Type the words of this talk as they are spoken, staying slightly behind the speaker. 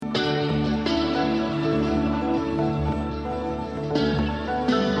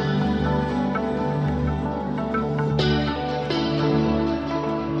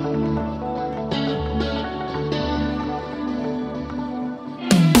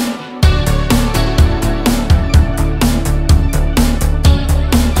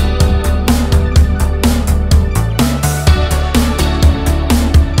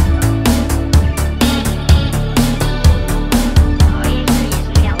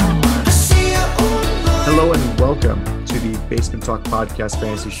Basement Talk Podcast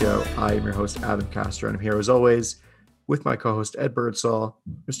Fantasy Show. I am your host, Adam Castro, and I'm here as always with my co-host, Ed Birdsall.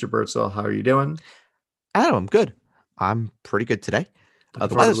 Mr. Birdsall, how are you doing? Adam, I'm good. I'm pretty good today.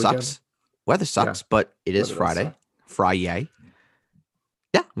 The weather sucks. Weather sucks, but it is Friday. Friday.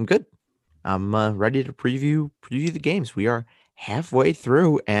 Yeah, I'm good. I'm ready to preview the games. We are halfway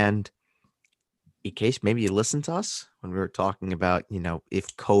through, and in case maybe you listened to us when we were talking about,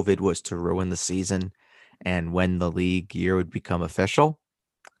 if COVID was to ruin the season and when the league year would become official,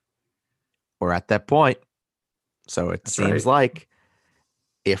 we're at that point. So it seems like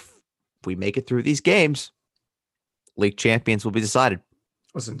if we make it through these games, league champions will be decided.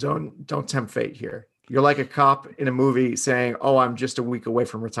 Listen, don't tempt fate here. You're like a cop in a movie saying, "Oh, I'm just a week away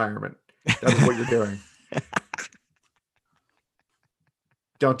from retirement." That is what you're doing.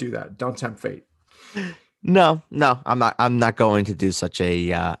 Don't do that. Don't tempt fate. No, I'm not going to do such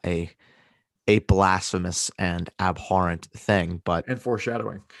a blasphemous and abhorrent thing. And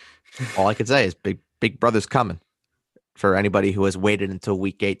foreshadowing. All I can say is Big Brother's coming for anybody who has waited until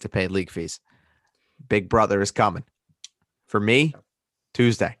week 8 to pay league fees. Big Brother is coming. For me,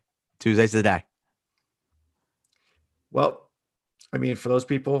 Tuesday. Tuesday's the day. Well, I mean, for those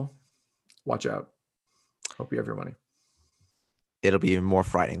people, watch out. Hope you have your money. It'll be even more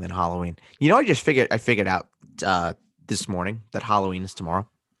frightening than Halloween. I figured out this morning that Halloween is tomorrow.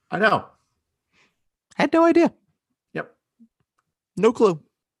 I know. Had no idea. Yep. No clue.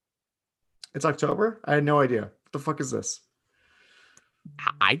 It's October? I had no idea. What the fuck is this?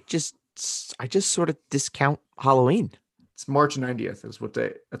 I just sort of discount Halloween. It's March 90th. That's what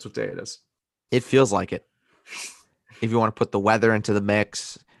day it is. It feels like it. If you want to put the weather into the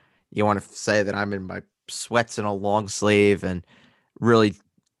mix, you want to say that I'm in my sweats and a long sleeve and really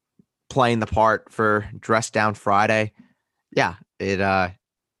playing the part for Dress Down Friday. Yeah,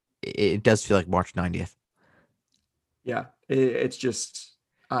 it does feel like March 90th. Yeah, it's just,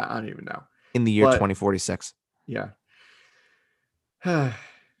 I don't even know. In the year 2046. Yeah.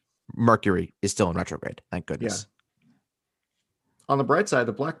 Mercury is still in retrograde. Thank goodness. Yeah. On the bright side,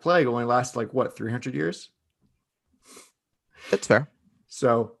 the Black Plague only lasted 300 years? That's fair.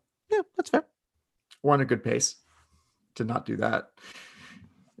 So. Yeah, that's fair. We're on a good pace to not do that.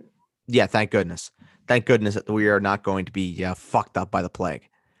 Yeah, thank goodness. Thank goodness that we are not going to be fucked up by the plague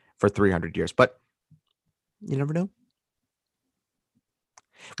for 300 years. But you never know.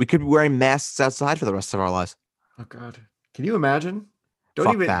 We could be wearing masks outside for the rest of our lives. Oh, God. Can you imagine?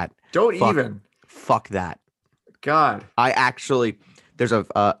 Fuck that. God. There's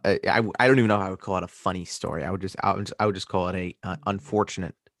I don't even know how I would call it a funny story. I would just call it a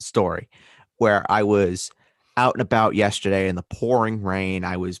unfortunate story where I was out and about yesterday in the pouring rain.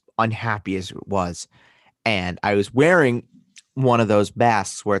 I was unhappy as it was. And I was wearing one of those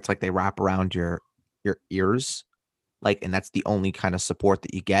masks where it's like they wrap around your ears. And that's the only kind of support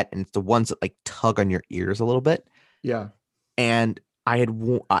that you get. And it's the ones that tug on your ears a little bit. Yeah. And I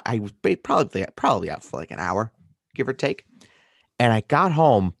was probably out for an hour, give or take. And I got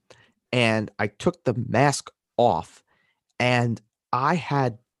home and I took the mask off and I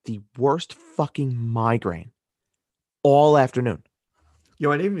had the worst fucking migraine all afternoon.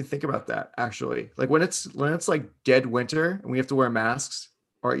 I didn't even think about that actually. When it's dead winter and we have to wear masks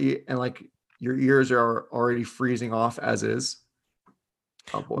and your ears are already freezing off as is.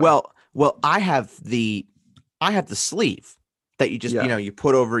 Oh boy. Well, I have the sleeve that you just, you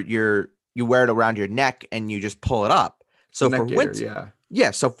put over you wear it around your neck and you just pull it up. So for winter,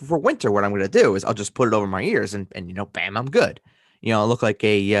 so for winter, what I'm going to do is I'll just put it over my ears and bam, I'm good. I look like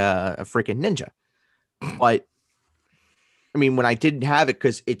a freaking ninja. But I mean, when I didn't have it,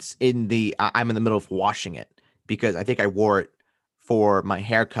 because I'm in the middle of washing it because I think I wore it for my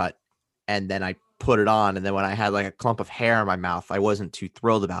haircut and then I put it on. And then when I had a clump of hair in my mouth, I wasn't too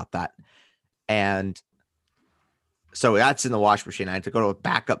thrilled about that. And so that's in the wash machine. I had to go to a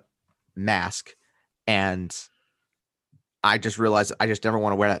backup mask and I just realized I just never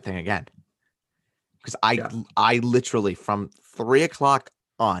want to wear that thing again. Because I literally from 3:00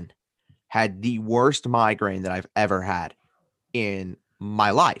 on had the worst migraine that I've ever had in my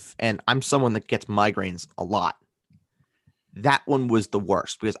life. And I'm someone that gets migraines a lot. That one was the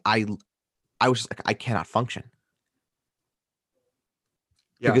worst because I was just I cannot function.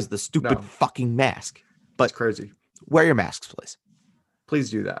 Yeah, because the stupid fucking mask. But it's crazy. Wear your masks, please.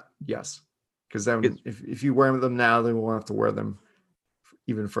 Please do that. Yes. Because then if you wear them now, then we won't have to wear them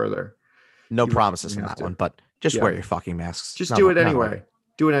even further. No promises on that one, but just wear your fucking masks. Just do it anyway.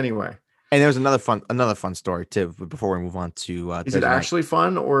 Do it anyway. And there's another fun story too. Before we move on to, is it actually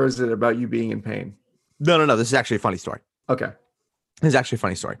fun or is it about you being in pain? No. This is actually a funny story. Okay. This is actually a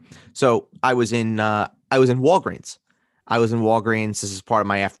funny story. So I was in Walgreens I was in Walgreens. This is part of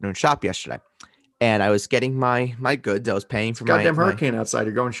my afternoon shop yesterday, and I was getting my goods. I was paying for goddamn hurricane outside.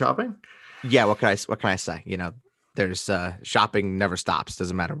 You're going shopping? Yeah. What can I say? There's shopping never stops.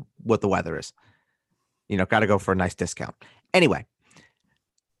 Doesn't matter what the weather is. Got to go for a nice discount. Anyway,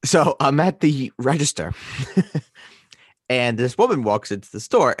 so I'm at the register, and this woman walks into the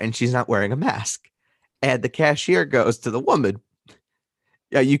store, and she's not wearing a mask. And the cashier goes to the woman,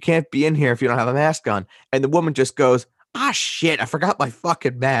 "Yeah, you can't be in here if you don't have a mask on." And the woman just goes, "Ah, shit, I forgot my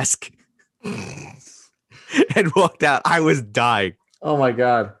fucking mask." And walked out. I was dying. Oh my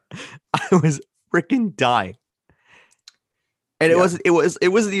God. I was freaking dying. And it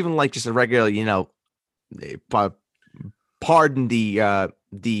wasn't even like just a regular, pardon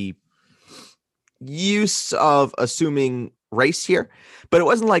the use of assuming race here, but it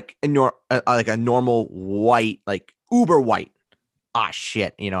wasn't like a normal white, like uber white. Ah,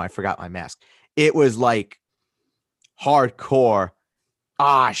 shit, I forgot my mask. It was like hardcore.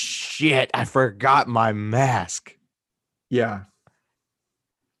 Ah, shit, I forgot my mask. Yeah.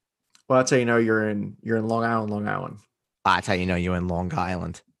 Well, that's how you know you're in Long Island. That's how you know you're in Long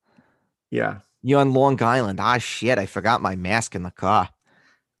Island. Yeah. You're in Long Island. Ah, shit, I forgot my mask in the car.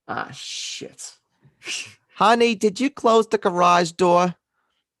 Ah, shit. Honey, did you close the garage door?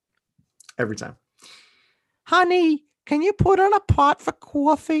 Every time. Honey, can you put on a pot for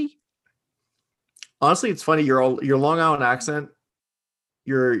coffee? Honestly, it's funny. Your Long Island accent,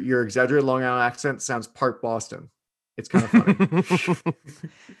 your exaggerated Long Island accent sounds part Boston. It's kind of funny.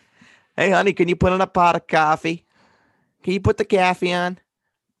 Hey, honey, can you put on a pot of coffee? Can you put the coffee on?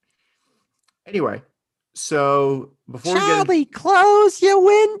 Anyway, so before Charlie, close your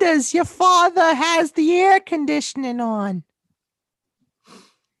windows. Your father has the air conditioning on.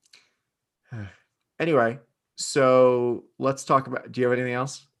 Anyway, so let's talk about. Do you have anything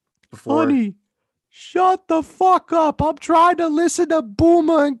else? Honey, shut the fuck up. I'm trying to listen to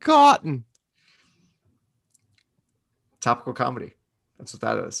Boomer and Cotton. Topical comedy. That's what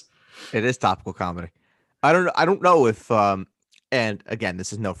that is. It is topical comedy. I don't know if and again,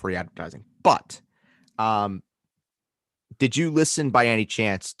 this is no free advertising, but did you listen by any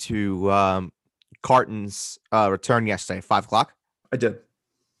chance to Carton's return yesterday at 5:00? I did.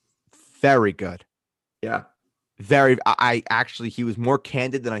 Very good. Yeah. I actually, he was more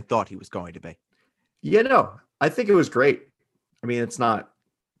candid than I thought he was going to be. Yeah, no, I think it was great. I mean, it's not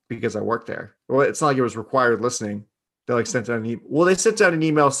because I work there. Well, it's not like it was required listening. They like sent out they sent out an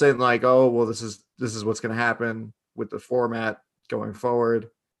email saying like, "Oh, well, this is what's going to happen with the format going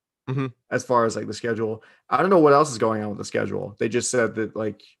forward." Mm-hmm. As far as like the schedule, I don't know what else is going on with the schedule. They just said that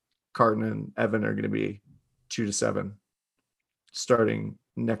like Carton and Evan are going to be 2 to 7 starting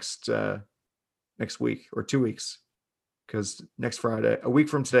next week or 2 weeks, because next Friday, a week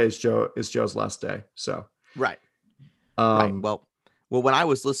from today, is Joe's last day. So right. Right. Well, when I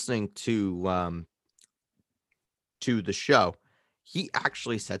was listening to the show, he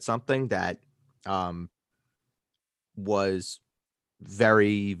actually said something that was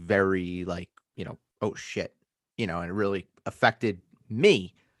very, very like, oh shit, and it really affected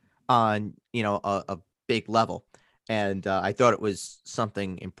me on, a big level. And I thought it was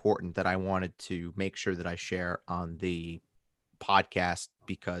something important that I wanted to make sure that I share on the podcast,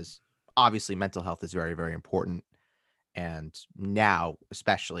 because obviously mental health is very, very important. And now,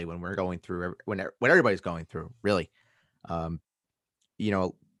 especially when we're going through, when everybody's going through, really,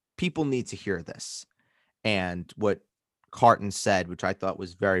 people need to hear this. And what Carton said, which I thought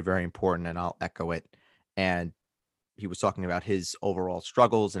was very, very important, and I'll echo it. And he was talking about his overall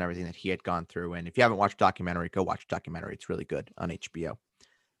struggles and everything that he had gone through. And if you haven't watched the documentary, go watch the documentary. It's really good on HBO.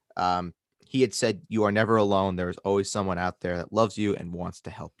 He had said, "You are never alone. There is always someone out there that loves you and wants to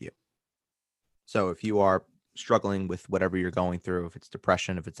help you." So if you are struggling with whatever you're going through, if it's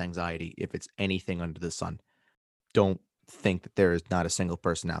depression, if it's anxiety, if it's anything under the sun, don't think that there is not a single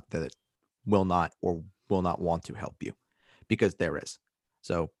person out there that will not want to help you, because there is.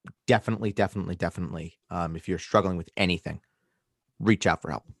 So definitely, if you're struggling with anything, reach out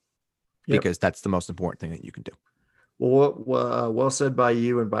for help, because that's the most important thing that you can do. Well said by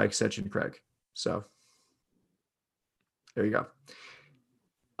you and by extension, Craig. So there you go.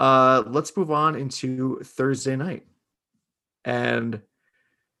 Let's move on into Thursday night. And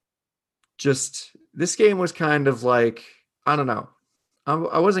just this game was kind of like, I don't know.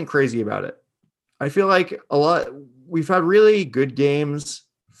 I wasn't crazy about it. I feel like we've had really good games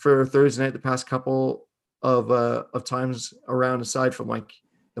for Thursday night the past couple of times around, aside from like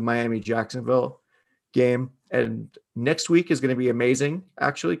the Miami-Jacksonville game. And next week is going to be amazing,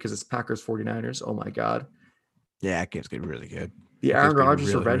 actually, because it's Packers 49ers. Oh my God. Yeah, that game's going to be really good. The Aaron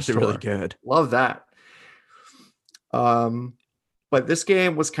Rodgers revenge tour. Really good. Love that. But this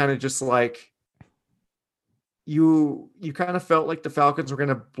game was kind of just like you kind of felt like the Falcons were going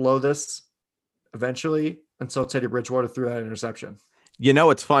to blow this eventually until Teddy Bridgewater threw that interception. You know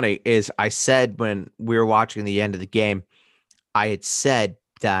what's funny is I said when we were watching the end of the game, I had said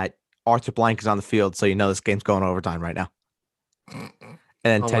that Arthur Blank is on the field, so you know this game's going overtime right now.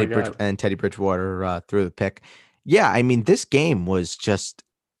 And then Teddy Bridgewater threw the pick. Yeah, I mean, this game was just,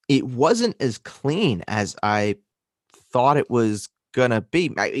 it wasn't as clean as I thought it was going to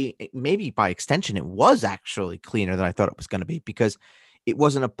be. Maybe by extension, it was actually cleaner than I thought it was going to be because it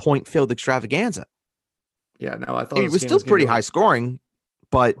wasn't a point-filled extravaganza. Yeah, no, I thought it was still pretty high scoring,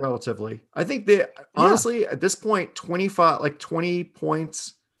 but relatively. I think that honestly, at this point, 20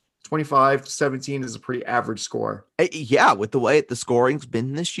 points, 25-17 is a pretty average score. Yeah, with the way the scoring's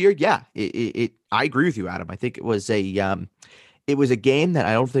been this year, yeah, I agree with you, Adam. I think it was a game that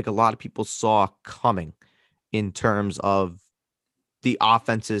I don't think a lot of people saw coming in terms of the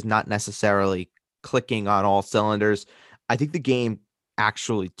offenses not necessarily clicking on all cylinders. I think the game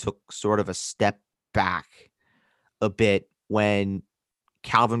actually took sort of a step back a bit when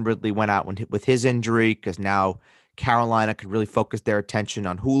Calvin Ridley went out with his injury, because now Carolina could really focus their attention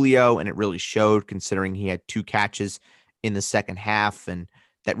on Julio, and it really showed considering he had 2 catches in the second half, and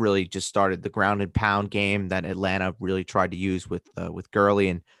that really just started the ground and pound game that Atlanta really tried to use with Gurley,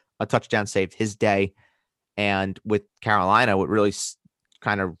 and a touchdown saved his day. And with Carolina, what really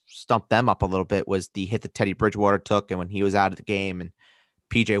kind of stumped them up a little bit was the hit that Teddy Bridgewater took, and when he was out of the game, and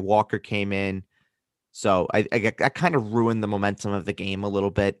PJ Walker came in. So I kind of ruined the momentum of the game a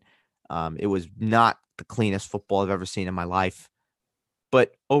little bit. It was not the cleanest football I've ever seen in my life.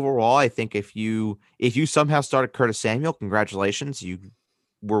 But overall, I think if you somehow started Curtis Samuel, congratulations. You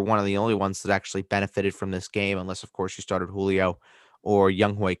were one of the only ones that actually benefited from this game, unless, of course, you started Julio or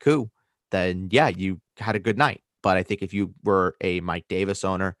Younghoe Koo. Then, yeah, you had a good night. But I think if you were a Mike Davis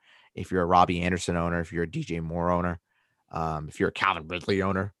owner, if you're a Robbie Anderson owner, if you're a DJ Moore owner, if you're a Calvin Ridley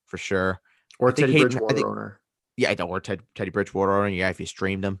owner, for sure. Or Teddy Bridgewater owner. Yeah, or Teddy Bridgewater owner. Yeah, if you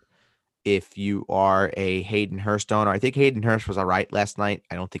streamed him. If you are a Hayden Hurst owner, I think Hayden Hurst was all right last night.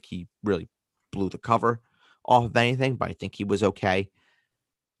 I don't think he really blew the cover off of anything, but I think he was okay.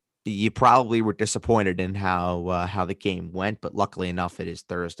 You probably were disappointed in how the game went, but luckily enough, it is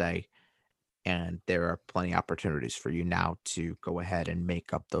Thursday, and there are plenty of opportunities for you now to go ahead and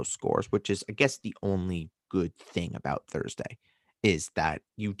make up those scores, which is, I guess, the only good thing about Thursday is that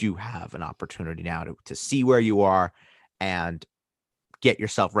you do have an opportunity now to see where you are and get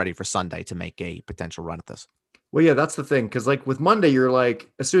yourself ready for Sunday to make a potential run at this. Well, yeah, that's the thing. Because like with Monday, you're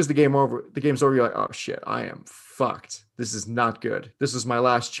like, as soon as the game's over, you're like, oh shit, I am fucked. This is not good. This is my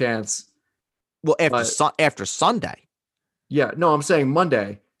last chance. Well, after Sunday. Yeah, no, I'm saying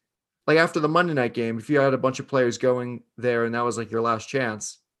Monday. Like after the Monday night game, if you had a bunch of players going there and that was like your last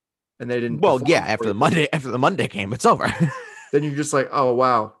chance, and they didn't. Well, yeah, after the Monday game, it's over. Then you're just like, oh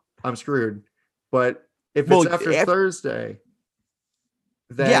wow, I'm screwed. But if it's after Thursday.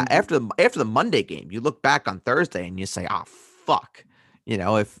 Then, yeah, after the Monday game, you look back on Thursday and you say, "Oh fuck,"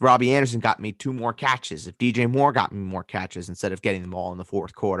 if Robbie Anderson got me 2 more catches, if DJ Moore got me more catches instead of getting them all in the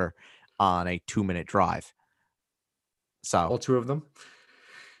fourth quarter on a 2-minute drive. So all 2 of them.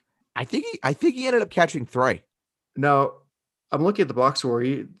 I think he ended up catching 3. No, I'm looking at the box score.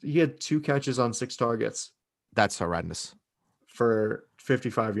 He had 2 catches on 6 targets. That's horrendous. For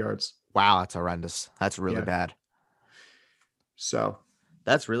 55 yards. Wow, that's horrendous. That's really bad. So.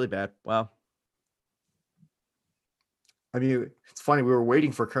 That's really bad. Wow. I mean, it's funny. We were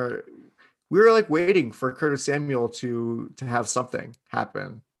waiting for Curtis Samuel to have something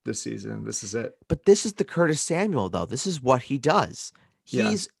happen this season. This is it. But this is the Curtis Samuel, though. This is what he does.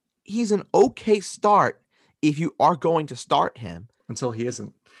 He's an okay start if you are going to start him. Until he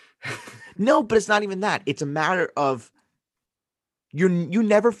isn't. No, but it's not even that. It's a matter of you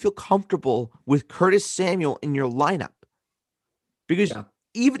never feel comfortable with Curtis Samuel in your lineup. Because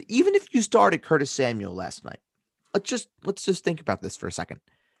even if you started Curtis Samuel last night, let's just think about this for a second.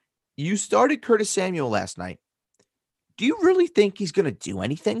 You started Curtis Samuel last night. Do you really think he's going to do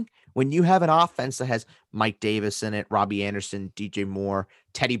anything when you have an offense that has Mike Davis in it, Robbie Anderson, DJ Moore,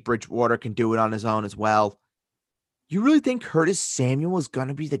 Teddy Bridgewater can do it on his own as well? You really think Curtis Samuel is going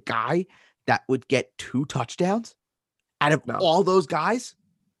to be the guy that would get 2 touchdowns out of all those guys?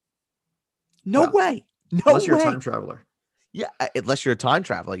 No way. Unless you're a time traveler. Yeah, unless you're a time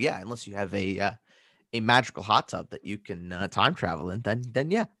traveler. Yeah, unless you have a magical hot tub that you can time travel in, then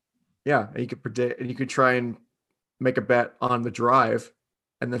yeah. Yeah, and you could predict, and you could try and make a bet on the drive,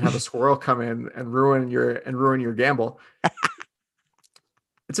 and then have a squirrel come in and ruin your gamble.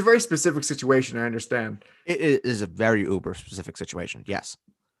 It's a very specific situation. I understand. It is a very uber specific situation. Yes.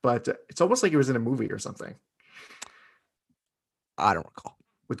 But it's almost like it was in a movie or something. I don't recall.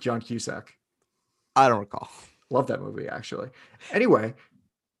 With John Cusack. I don't recall. Love that movie, actually. Anyway,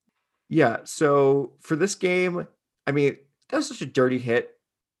 yeah. So for this game, I mean, that was such a dirty hit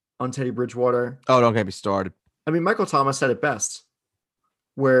on Teddy Bridgewater. Oh, don't get me started. I mean, Michael Thomas said it best,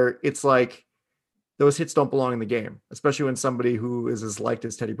 where it's like those hits don't belong in the game, especially when somebody who is as liked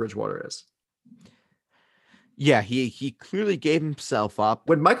as Teddy Bridgewater is. Yeah, he clearly gave himself up.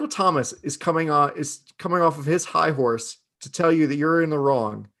 When Michael Thomas is coming off of his high horse to tell you that you're in the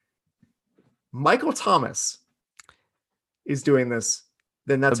wrong, Michael Thomas is doing this,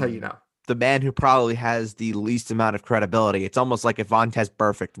 then that's how you know. The man who probably has the least amount of credibility. It's almost like if Vontaze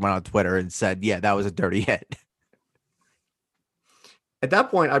Burfict went on Twitter and said, yeah, that was a dirty hit. At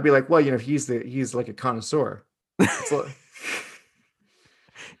that point, I'd be like, well, you know, he's like a connoisseur.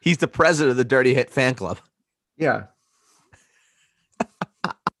 He's the president of the Dirty Hit fan club. Yeah.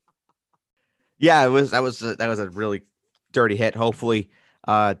 Yeah, that was a really dirty hit. Hopefully,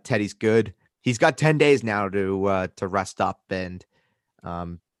 Teddy's good. He's got 10 days now to rest up, and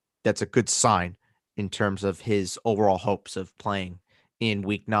that's a good sign in terms of his overall hopes of playing in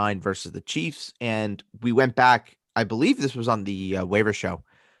Week 9 versus the Chiefs. And we went back. I believe this was on the waiver show.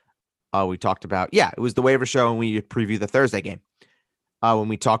 We talked about, it was the waiver show, and we previewed the Thursday game. When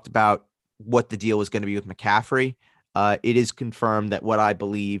we talked about what the deal was going to be with McCaffrey, it is confirmed that what I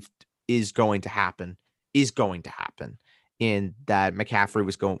believed is going to happen, in that McCaffrey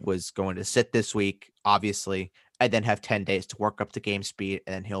was going to sit this week, obviously, and then have 10 days to work up to game speed,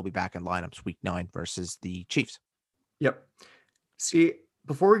 and then he'll be back in lineups Week 9 versus the Chiefs. Yep. See,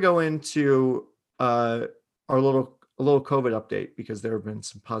 before we go into our little COVID update, because there have been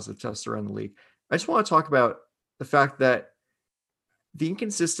some positive tests around the league, I just want to talk about the fact that the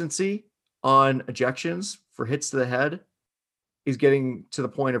inconsistency on ejections for hits to the head is getting to the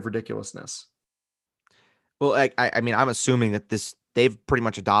point of ridiculousness. Well, I mean, I'm assuming that they've pretty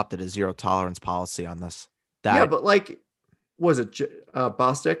much adopted a zero tolerance policy on this. Yeah, but like, was it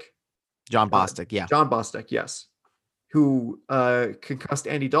Bostic? John Bostic, yeah. John Bostic, yes. Who concussed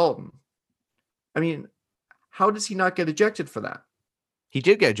Andy Dalton. I mean, how does he not get ejected for that? He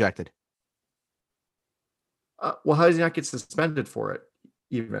did get ejected. Well, how does he not get suspended for it?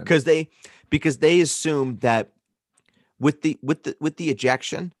 Even because they assume that with the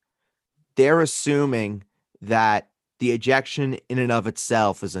ejection, they're assuming that the ejection in and of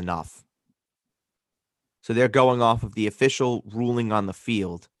itself is enough. So they're going off of the official ruling on the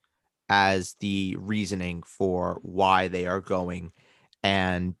field as the reasoning for why they are going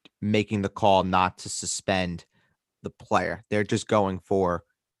and making the call not to suspend the player. They're just going for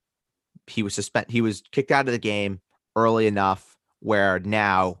he was kicked out of the game early enough where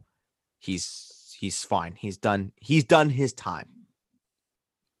now he's fine. He's done his time.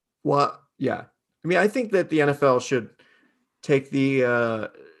 Well, yeah. I mean, I think that the NFL should take the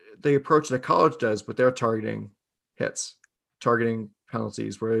approach that college does, but they're targeting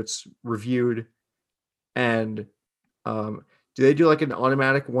penalties where it's reviewed. And do they do like an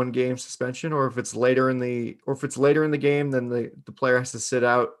automatic 1 game suspension, or if it's later in the game, then the player has to sit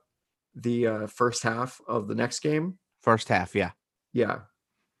out the first half of the next game? First half, yeah. Yeah.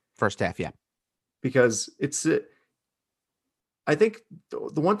 First half, yeah. Because I think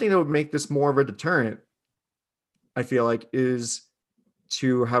the one thing that would make this more of a deterrent, I feel like, is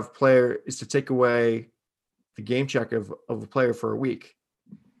to take away the game check of a player for a week.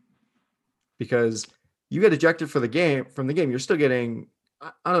 Because you get ejected from the game, you're still getting,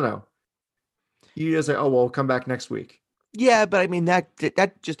 I don't know. You just say, oh, well, come back next week. Yeah, but I mean, that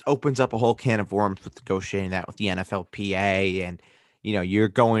just opens up a whole can of worms with negotiating that with the NFLPA. And, you're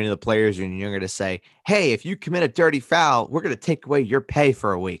going to the players and you're going to say, hey, if you commit a dirty foul, we're going to take away your pay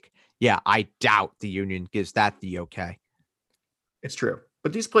for a week. Yeah, I doubt the union gives that the okay. It's true.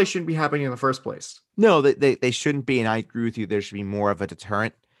 But these plays shouldn't be happening in the first place. No, they shouldn't be. And I agree with you. There should be more of a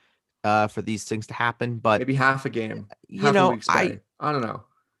deterrent for these things to happen. But maybe half a game. I don't know.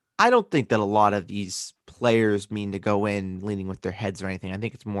 I don't think that a lot of these players mean to go in leaning with their heads or anything. I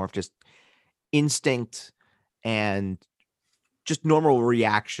think it's more of just instinct and just normal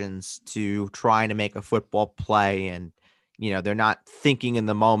reactions to trying to make a football play. And, they're not thinking in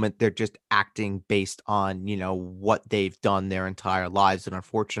the moment. They're just acting based on, what they've done their entire lives. And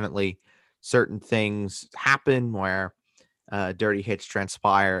unfortunately, certain things happen where dirty hits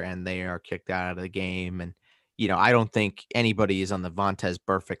transpire and they are kicked out of the game. And, I don't think anybody is on the Vontaze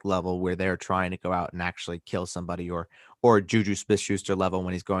Burfict level where they're trying to go out and actually kill somebody, or Juju Smith-Schuster level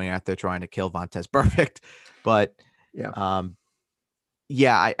when he's going out there trying to kill Vontaze Burfict. But, yeah.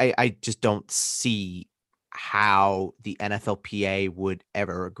 Yeah, I just don't see how the NFLPA would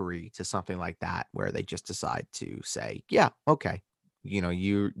ever agree to something like that, where they just decide to say, yeah, okay,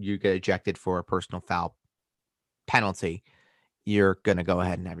 you get ejected for a personal foul penalty. You're gonna go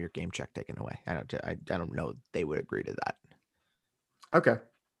ahead and have your game check taken away. I don't know they would agree to that. Okay.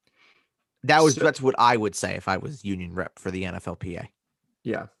 That's what I would say if I was union rep for the NFLPA.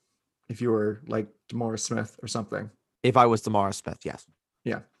 Yeah. If you were like DeMaurice Smith or something. If I was DeMaurice Smith, yes.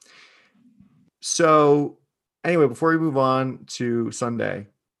 Yeah. So anyway, before we move on to Sunday,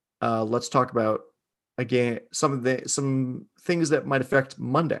 let's talk about again some things that might affect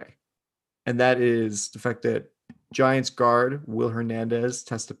Monday. And that is the fact that Giants guard Will Hernandez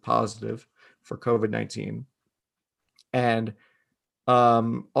tested positive for COVID-19. And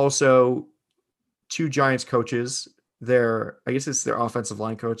also two Giants coaches, I guess it's their offensive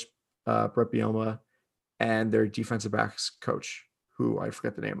line coach, Brett Bielema, and their defensive backs coach, who I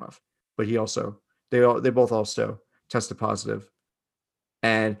forget the name of, but they both also tested positive.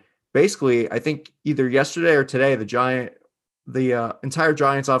 And basically, I think either yesterday or today, the entire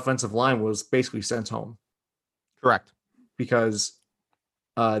Giants offensive line was basically sent home. Correct. Because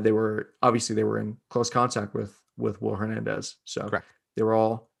they were in close contact with Will Hernandez. So correct. They were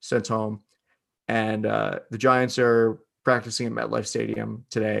all sent home. And the Giants are practicing at MetLife Stadium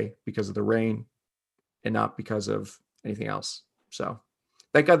today because of the rain and not because of anything else. So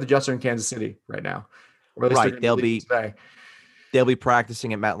thank God the Jets are in Kansas City right now. Right. They'll be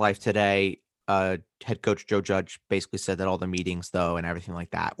practicing at MetLife today. Head coach Joe Judge basically said that all the meetings, though, and everything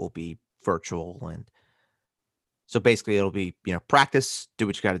like that will be virtual. And so basically it'll be, practice, do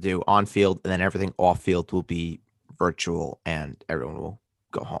what you got to do on field, and then everything off field will be virtual and everyone will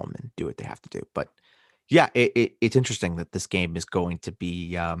go home and do what they have to do. But yeah, it's interesting that this game is going to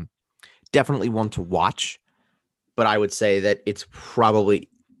be definitely one to watch, but I would say that it's probably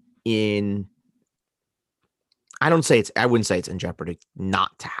I wouldn't say it's in jeopardy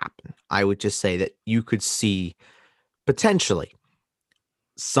not to happen. I would just say that you could see potentially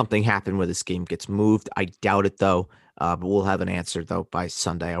something happen where this game gets moved. I doubt it though, but we'll have an answer though by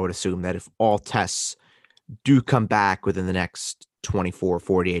Sunday. I would assume that if all tests do come back within the next 24,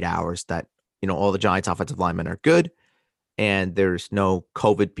 48 hours, that, all the Giants offensive linemen are good and there's no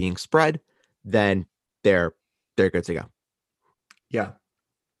COVID being spread, then they're good to go. Yeah.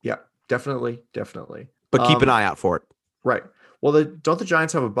 Yeah, definitely. But keep an eye out for it. Right. Well, don't the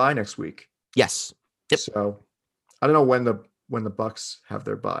Giants have a bye next week? Yes. Yep. So I don't know when the Bucks have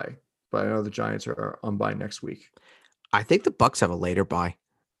their bye, but I know the Giants are on bye next week. I think the Bucks have a later bye,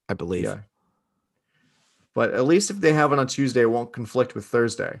 I believe. Yeah. But at least if they have it on Tuesday, it won't conflict with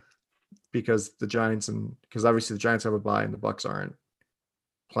Thursday, because obviously the Giants have a bye and the Bucks aren't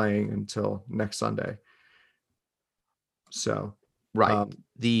playing until next Sunday. So right.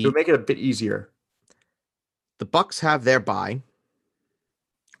 It would make it a bit easier. The Bucks have their bye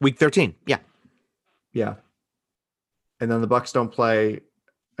week 13. Yeah. Yeah. And then the Bucks don't play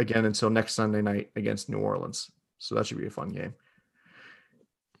again until next Sunday night against New Orleans. So that should be a fun game.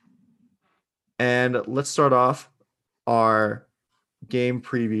 And let's start off our game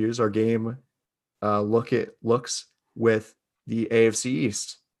previews, our game looks with the AFC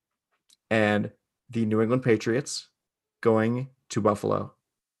East and the New England Patriots going to Buffalo,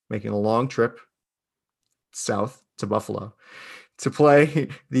 making a long trip south to Buffalo to play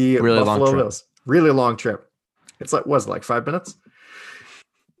the really Buffalo Bills. Really long trip. It's like 5 minutes.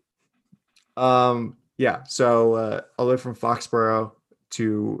 Yeah. So all the way from Foxborough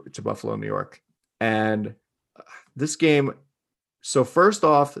to Buffalo, New York. And this game, so first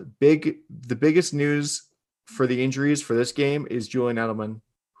off, the biggest news for the injuries for this game is Julian Edelman,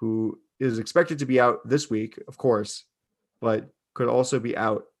 who is expected to be out this week, of course, but could also be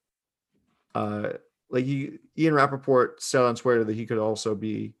out. Ian Rappaport said on Twitter that he could also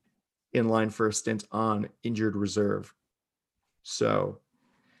be in line for a stint on injured reserve. So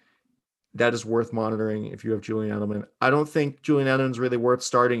that is worth monitoring if you have Julian Edelman. I don't think Julian Edelman's really worth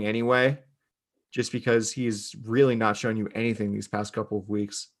starting anyway, just because he's really not shown you anything these past couple of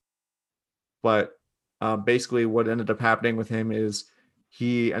weeks. But basically what ended up happening with him is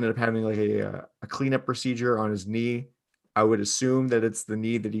he ended up having like a cleanup procedure on his knee. I would assume that it's the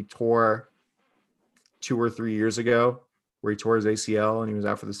knee that he tore 2 or 3 years ago, where he tore his ACL and he was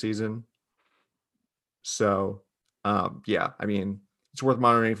out for the season. So yeah, I mean, it's worth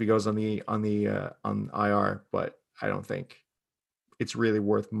monitoring if he goes on IR, but I don't think it's really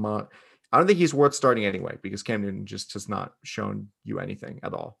worth I don't think he's worth starting anyway, because Cam Newton just has not shown you anything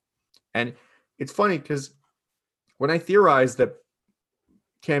at all. And it's funny because when I theorized that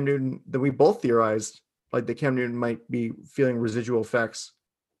Cam Newton, that we both theorized like that Cam Newton might be feeling residual effects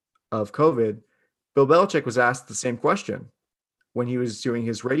of COVID, Bill Belichick was asked the same question when he was doing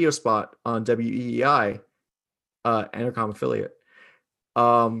his radio spot on WEEI, Entercom affiliate.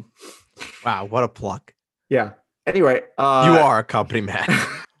 Wow, what a pluck. Yeah. Anyway, you are a company man.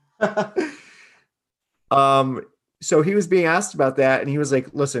 So he was being asked about that, and he was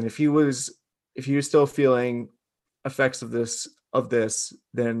like, listen, if he was still feeling effects of this,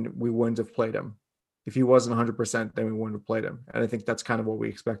 then we wouldn't have played him. If he wasn't 100%, then we wouldn't have played him. And I think that's kind of what we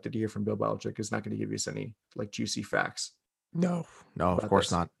expected to hear from Bill Belichick. Is not going to give us any like juicy facts. No, of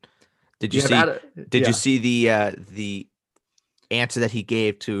course not. Did you see the answer that he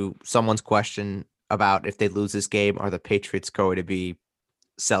gave to someone's question about if they lose this game, are the Patriots going to be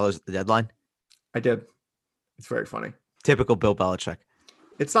sellers at the deadline? I did. It's very funny. Typical Bill Belichick.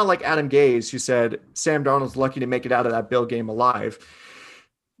 It's not like Adam Gase, who said Sam Darnold's lucky to make it out of that Bill game alive.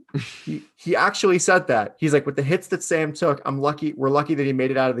 He actually said that. He's like, with the hits that Sam took, we're lucky that he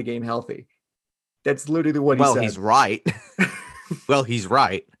made it out of the game healthy. That's literally what he said. Well, he's right. He's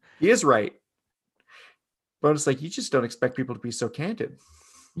right. He is right. But it's like, you just don't expect people to be so candid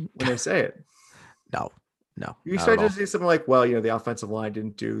when they say it. No. You expect to say something like, well, the offensive line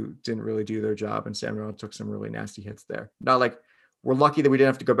didn't really do their job, and Sam Darnold took some really nasty hits there. Not like, we're lucky that we didn't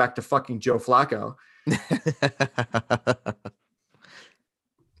have to go back to fucking Joe Flacco.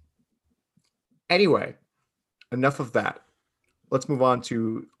 Anyway, enough of that. Let's move on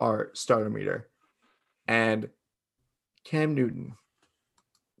to our starter meter. And Cam Newton.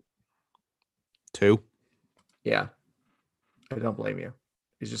 2. Yeah. I don't blame you.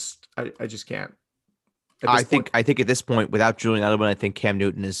 It's just, I just can't. I think at this point, without Julian Edelman, I think Cam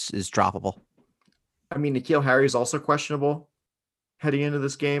Newton is droppable. I mean, N'Keal Harry is also questionable heading into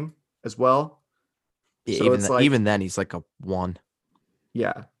this game as well. Yeah, so even then, he's like a 1.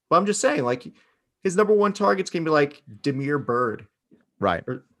 Yeah. But I'm just saying, like, his number 1 target's going to be like Damiere Byrd. Right.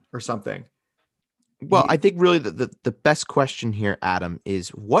 Or something. Well, I think really the best question here, Adam, is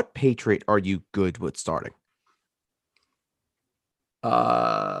what Patriot are you good with starting?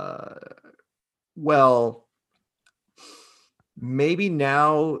 Well, maybe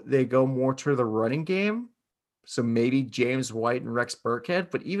now they go more to the running game. So maybe James White and Rex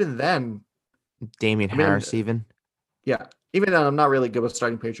Burkhead. But even then, Damian Harris, even. Yeah. Even then, I'm not really good with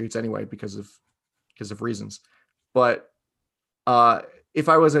starting Patriots anyway because of reasons. But if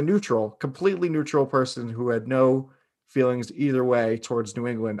I was a completely neutral person who had no feelings either way towards New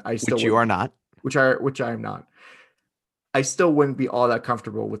England, which you are not. Which I am not. I still wouldn't be all that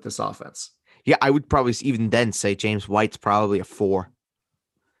comfortable with this offense. Yeah, I would probably even then say James White's probably a 4.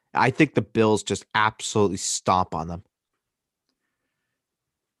 I think the Bills just absolutely stomp on them.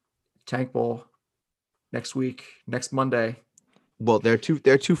 Tank Bowl next week, next Monday. Well, they're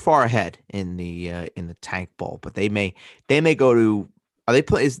too far ahead in the Tank Bowl, but they may go to. Are they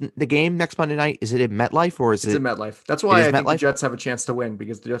play? Is the game next Monday night? Is it in MetLife or is it? It's in MetLife. That's why I think the Jets have a chance to win,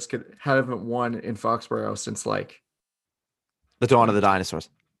 because the Jets haven't won in Foxborough since like the dawn of the dinosaurs.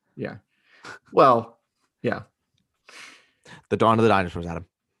 Yeah. Well, yeah. The dawn of the dinosaurs, Adam.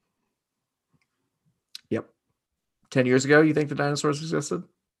 Yep. 10 years ago, you think the dinosaurs existed?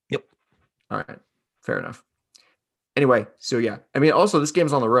 Yep. All right. Fair enough. Anyway, so yeah. I mean, also, this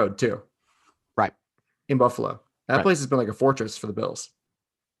game's on the road, too. Right. In Buffalo. That place has been like a fortress for the Bills.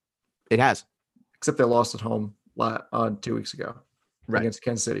 It has. Except they lost at home 2 weeks ago against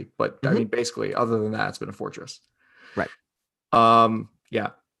Kansas City. But, I mean, basically, other than that, it's been a fortress. Right. Yeah.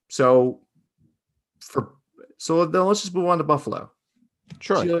 So then let's just move on to Buffalo.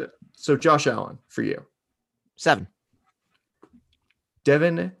 Sure. So Josh Allen for you. 7.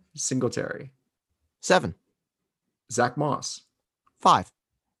 Devin Singletary. 7. Zach Moss. 5.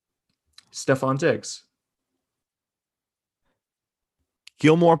 Stephon Diggs.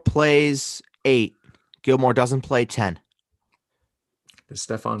 Gilmore plays 8. Gilmore doesn't play 10. The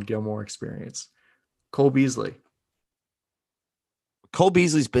Stephon Gilmore experience. Cole Beasley. Cole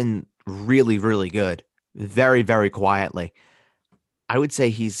Beasley's been really, really good. Very, very quietly. I would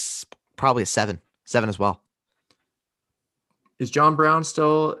say he's probably a 7. 7 as well. Is John Brown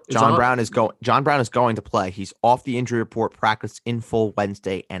still? John Brown is going to play. He's off the injury report. Practice in full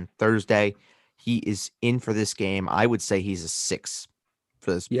Wednesday and Thursday. He is in for this game. I would say he's a 6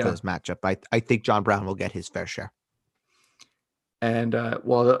 for this matchup. I think John Brown will get his fair share. And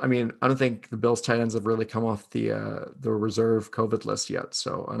well, I mean, I don't think the Bills tight ends have really come off the reserve COVID list yet.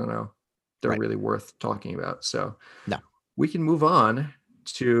 So I don't know. They're really worth talking about. So no, we can move on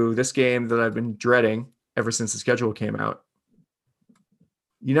to this game that I've been dreading ever since the schedule came out.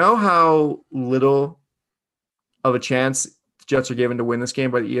 You know how little of a chance the Jets are given to win this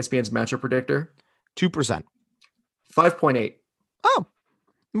game by the ESPN's matchup predictor? 2%. 5.8. Oh,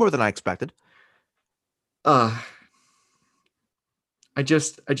 more than I expected. I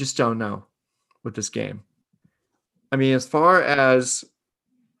just don't know with this game. I mean, as far as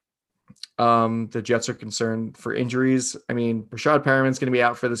the Jets are concerned for injuries, I mean, Rashad Perriman's going to be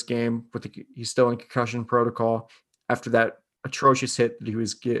out for this game. He's still in concussion protocol after that atrocious hit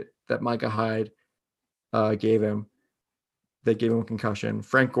that Micah Hyde gave him. That gave him a concussion.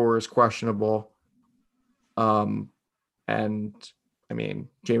 Frank Gore is questionable. And I mean,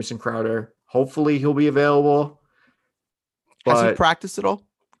 Jamison Crowder, hopefully he'll be available. Has he practiced at all,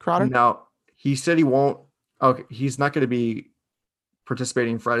 Crowder? No, he said he won't. Okay, he's not going to be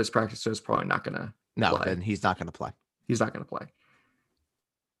participating in Friday's practice, so he's probably not going to. No, then he's not going to play. He's not going to play.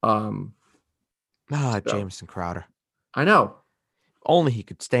 Jamison Crowder. I know. Only he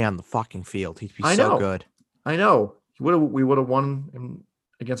could stay on the fucking field. He'd be so good. I know. We would have won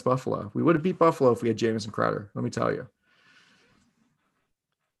against Buffalo. We would have beat Buffalo if we had Jamison Crowder. Let me tell you.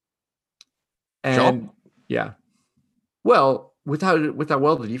 And yeah. Well, with how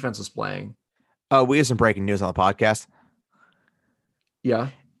well the defense was playing. We have some breaking news on the podcast. Yeah.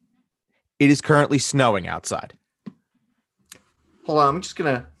 It is currently snowing outside. Hold on,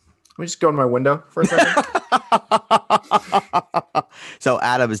 let me just go in my window for a second. So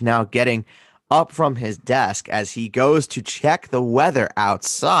Adam is now getting up from his desk as he goes to check the weather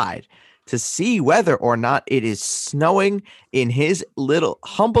outside to see whether or not it is snowing in his little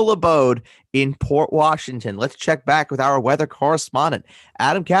humble abode in Port Washington. Let's check back with our weather correspondent,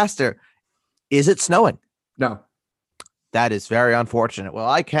 Adam Castor. Is it snowing? No. That is very unfortunate. Well,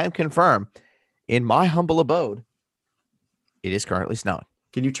 I can confirm in my humble abode, it is currently snowing.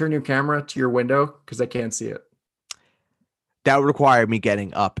 Can you turn your camera to your window? Because I can't see it. That would require me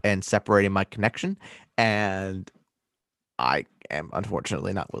getting up and separating my connection. And I am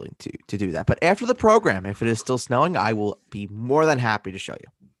unfortunately not willing to do that. But after the program, if it is still snowing, I will be more than happy to show you.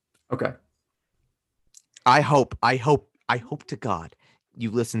 Okay. I hope to God you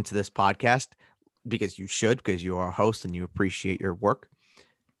listen to this podcast, because you should, because you are a host and you appreciate your work.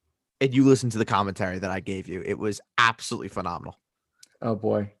 And you listen to the commentary that I gave you. It was absolutely phenomenal. Oh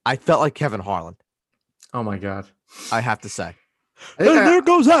boy. I felt like Kevin Harlan. Oh my God. I have to say. And there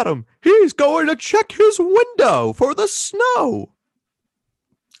goes Adam. He's going to check his window for the snow.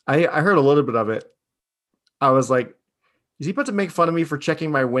 I heard a little bit of it. I was like, is he about to make fun of me for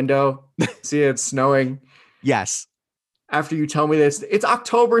checking my window? See, it's snowing. Yes. After you tell me this, it's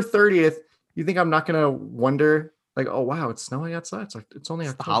October 30th. You think I'm not going to wonder, like, oh, wow, it's snowing outside. It's only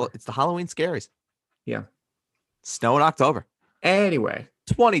October. It's the Halloween scaries. Yeah. Snow in October. Anyway.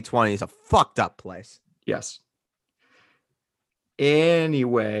 2020 is a fucked up place. Yes.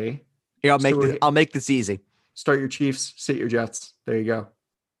 Anyway. Here, I'll make this easy. Start your Chiefs, sit your Jets. There you go.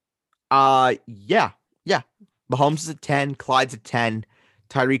 Yeah. Mahomes is a 10, Clyde's a 10,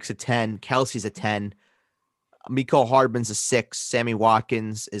 Tyreek's a 10, Kelsey's a 10, Mecole Hardman's a 6, Sammy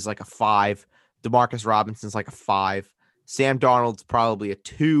Watkins is like a 5, DeMarcus Robinson's like a 5, Sam Darnold's probably a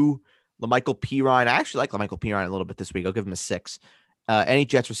 2, LaMichael Pirine. I actually like LaMichael Pirine a little bit this week. I'll give him a 6. Any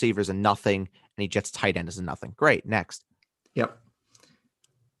Jets receivers a nothing. Any Jets tight end is a nothing. Great. Next. Yep.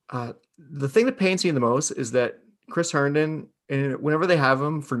 The thing that pains me the most is that Chris Herndon, and whenever they have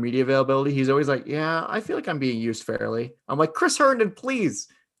him for media availability, he's always like, yeah, I feel like I'm being used fairly. I'm like, Chris Herndon, please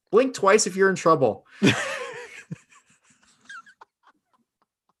blink twice if you're in trouble.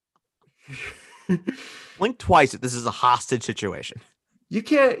 Blink twice if this is a hostage situation. You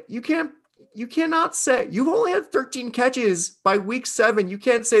cannot say you've only had 13 catches by week 7. You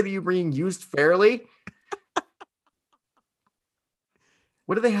can't say that you're being used fairly.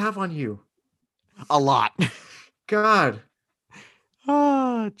 What do they have on you? A lot. God.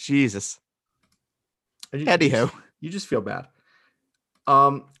 Oh, Jesus. Anywho. You just feel bad.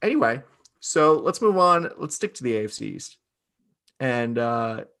 Anyway, so let's move on. Let's stick to the AFC East. And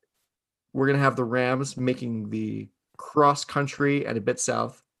we're going to have the Rams making the cross-country and a bit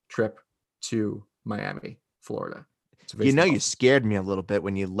south trip to Miami, Florida. You scared me a little bit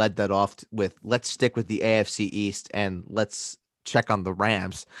when you led that off with, let's stick with the AFC East and let's check on the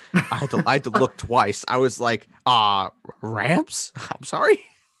Rams. I had to look twice. I was like, Rams? I'm sorry.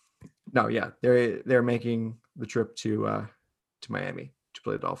 No, yeah. They're making the trip to Miami to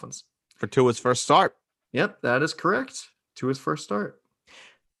play the Dolphins. For Tua's first start. Yep, that is correct. Tua's first start.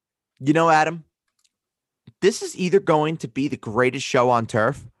 You know, Adam, this is either going to be the greatest show on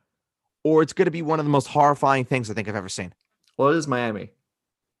turf, or it's going to be one of the most horrifying things I think I've ever seen. Well, it is Miami.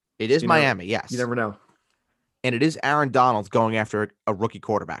 It is Miami, yes. You never know. And it is Aaron Donald going after a rookie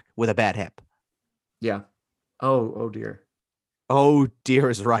quarterback with a bad hip. Yeah. Oh dear. Oh, dear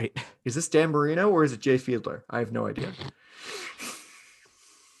is right. Is this Dan Marino or is it Jay Fiedler? I have no idea.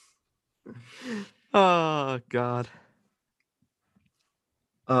 Oh, God.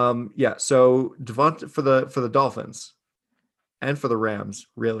 Yeah. So Devonta for the Dolphins and for the Rams,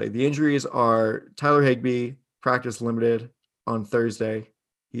 really, the injuries are Tyler Higbee practice limited on Thursday.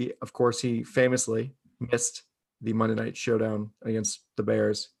 Of course, he famously missed the Monday Night Showdown against the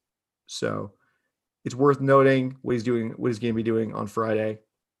Bears. So it's worth noting what he's going to be doing on Friday.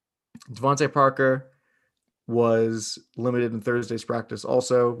 Devontae Parker was limited in Thursday's practice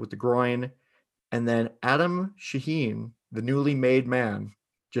also with the groin. And then Adam Shaheen, the newly made man,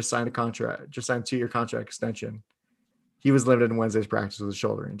 just signed a 2-year contract extension. He was limited in Wednesday's practice with a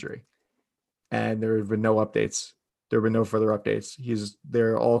shoulder injury. And there have been no updates. There have been no further updates.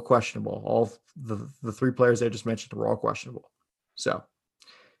 They're all questionable. All the 3 players I just mentioned were all questionable. So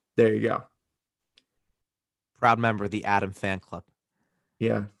there you go. Proud member of the Adam fan club.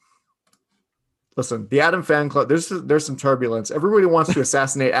 Yeah. Listen, the Adam fan club, there's some turbulence. Everybody wants to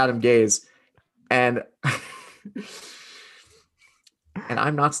assassinate Adam Gase, and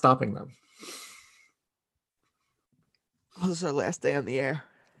I'm not stopping them. Oh, this is our last day on the air.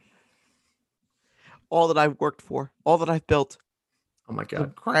 All that I've worked for, all that I've built. Oh my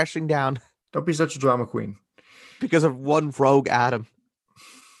God. Crashing down. Don't be such a drama queen. Because of one rogue Adam.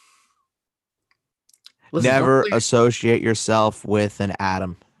 Listen, never associate yourself with an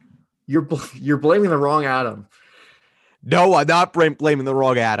Adam. You're blaming the wrong Adam. No, I'm not blaming the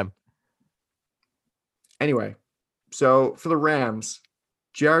wrong Adam. Anyway, so for the Rams,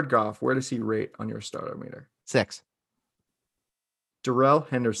 Jared Goff, where does he rate on your starter meter? 6. Darrell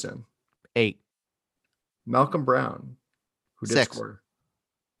Henderson, 8. Malcolm Brown, who did 6. score.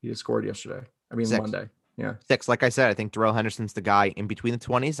 He just scored yesterday. I mean, 6. Monday. Yeah. 6. Like I said, I think Darrell Henderson's the guy in between the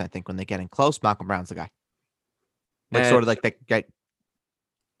 20s. I think when they get in close, Malcolm Brown's the guy. Like sort of like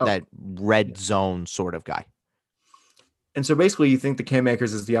that red zone sort of guy. And so basically you think the Cam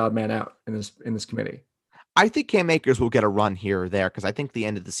Akers is the odd man out in this committee? I think Cam Akers will get a run here or there because I think the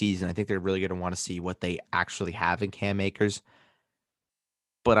end of the season, I think they're really going to want to see what they actually have in Cam Akers.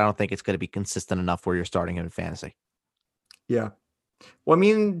 But I don't think it's going to be consistent enough where you're starting him in fantasy. Yeah. Well, I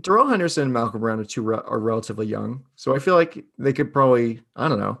mean, Darrell Henderson and Malcolm Brown are relatively young. So I feel like they could probably, I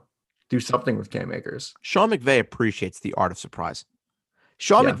don't know, do something with Cam Akers. Sean McVay appreciates the art of surprise.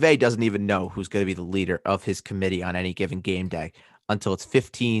 Sean McVay doesn't even know who's going to be the leader of his committee on any given game day until it's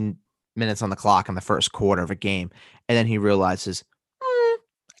 15 minutes on the clock in the first quarter of a game. And then he realizes, I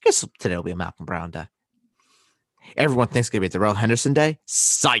guess today will be a Malcolm Brown day. Everyone thinks it's going to be a Darrell Henderson day.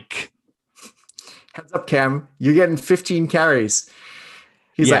 Psych. Heads up, Cam. You're getting 15 carries.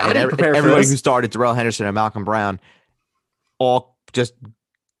 He's like, I didn't prepare for everybody this. who started Darrell Henderson and Malcolm Brown all just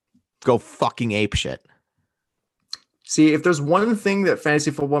go fucking ape shit. See, if there's one thing that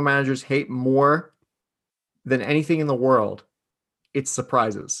fantasy football managers hate more than anything in the world, it's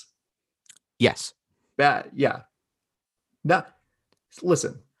surprises. Yes. Bad. Yeah. Now,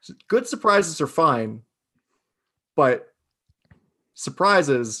 listen, good surprises are fine, but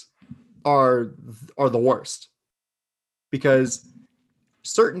surprises are the worst because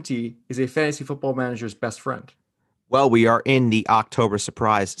certainty is a fantasy football manager's best friend. Well, we are in the October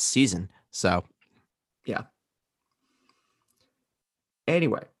surprise season, so yeah.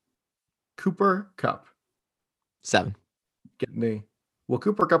 Anyway, Cooper Kupp. 7.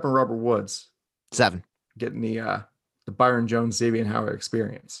 Cooper Kupp and Robert Woods. 7. Getting the Byron Jones, Xavier Howard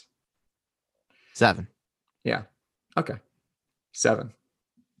experience. 7. Yeah. Okay. 7.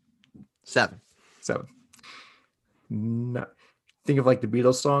 7. No. Think of like the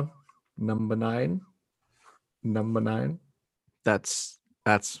Beatles song, Number 9. Number 9. That's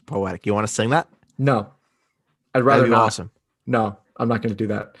poetic. You want to sing that? No. I'd rather not. Awesome. No, I'm not going to do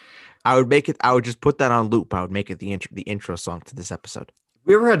that. I would just put that on loop. I would make it the intro song to this episode. If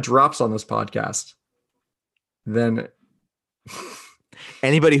we ever had drops on this podcast, then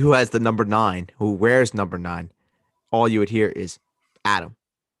anybody who has the number 9, who wears number 9, all you would hear is Adam.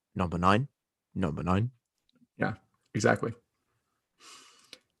 Number 9. Number 9. Yeah, exactly.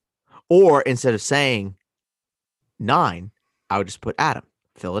 Or instead of saying 9, I would just put Adam.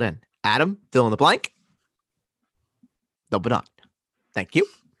 Fill it in. Adam, fill in the blank. Number 9. Thank you.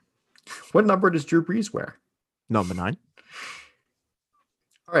 What number does Drew Brees wear? Number 9.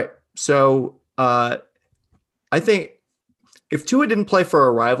 All right. So I think if Tua didn't play for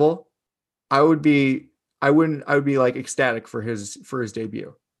a rival, I would be like ecstatic for his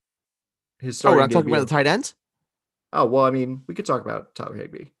debut. We're not talking about the tight ends? Oh, well, I mean, we could talk about Tyler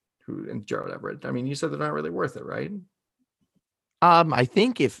Higbee and Gerald Everett. I mean, you said they're not really worth it, right? I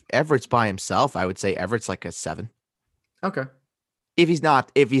think if Everett's by himself, I would say Everett's like a 7. Okay. If he's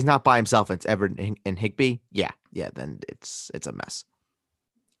not by himself, and it's Everett and Higbee. Yeah, then it's a mess.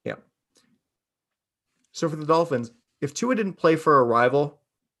 Yeah. So for the Dolphins, if Tua didn't play for a rival,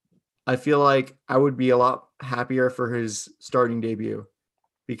 I feel like I would be a lot happier for his starting debut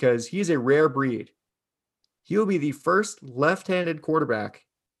because he's a rare breed. He will be the first left-handed quarterback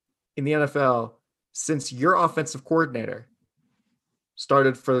in the NFL since your offensive coordinator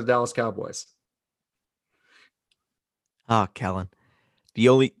started for the Dallas Cowboys. Oh, Kellen. The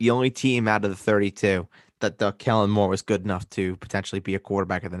only team out of the 32 that Kellen Moore was good enough to potentially be a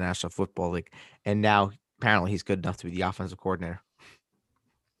quarterback of the National Football League. And now apparently he's good enough to be the offensive coordinator.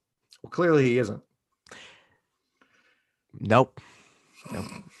 Well, clearly he isn't. Nope.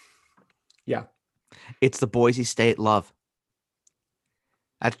 Yeah. It's the Boise State love.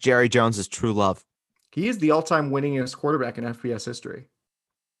 That's Jerry Jones's true love. He is the all-time winningest quarterback in FBS history.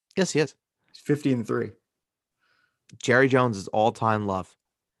 Yes, he is. He's 50-3. Jerry Jones's all-time love.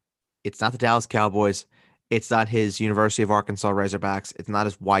 It's not the Dallas Cowboys. It's not his University of Arkansas Razorbacks. It's not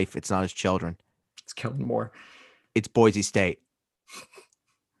his wife. It's not his children. It's Kellen Moore. It's Boise State.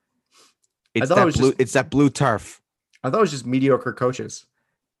 It's that blue turf. I thought it was just mediocre coaches.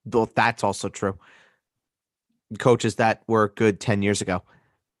 Though that's also true. Coaches that were good 10 years ago.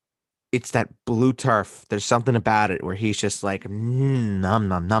 It's that blue turf. There's something about it where he's just like, nom,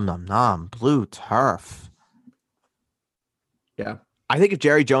 nom, nom, nom, nom, blue turf. Yeah. I think if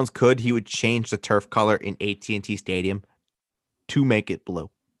Jerry Jones could, he would change the turf color in AT&T Stadium to make it blue.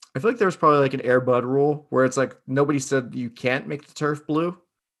 I feel like there's probably like an Air Bud rule where it's like nobody said you can't make the turf blue.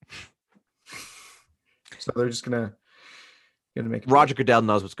 So they're just gonna make it Roger Goodell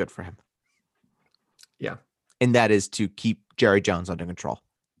knows what's good for him. Yeah. And that is to keep Jerry Jones under control.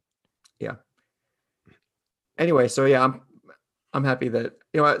 Yeah. Anyway, so yeah, I'm happy that,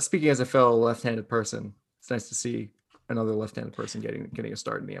 speaking as a fellow left-handed person, it's nice to see another left-handed person getting a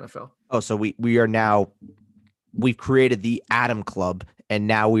start in the NFL. Oh, so we've created the Adam Club, and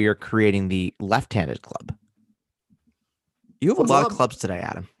now we are creating the left-handed club. You have a lot of clubs today,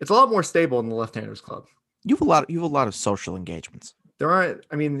 Adam. It's a lot more stable than the left-handers club. You have a lot of social engagements. There aren't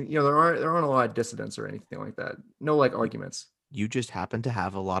a lot of dissidents or anything like that. No arguments. You just happen to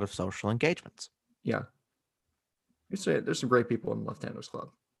have a lot of social engagements. Yeah. There's some great people in the left-handers club.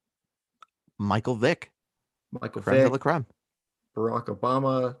 Michael Vick. Creme de la creme. Barack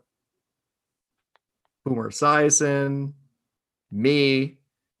Obama. Boomer Esiason. Me.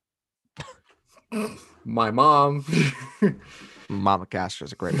 My mom. Mama Castro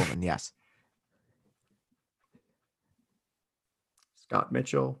is a great woman, yes. Scott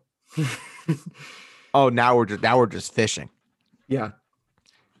Mitchell. Oh, now we're just fishing. Yeah.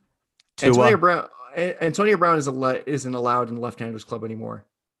 Antonio Brown isn't allowed in the left-handers club anymore.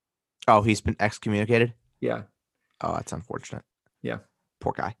 Oh, he's been excommunicated? Yeah. Oh, that's unfortunate. Yeah.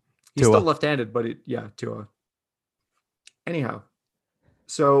 Poor guy. He's still left-handed, but Tua. Anyhow.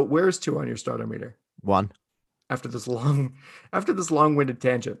 So where's Tua on your starter meter? 1. After this long-winded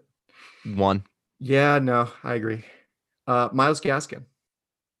tangent. 1. Yeah, no, I agree. Myles Gaskin.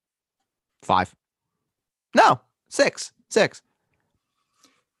 5. No, 6.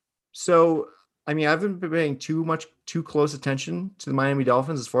 So, I haven't been paying too close attention to the Miami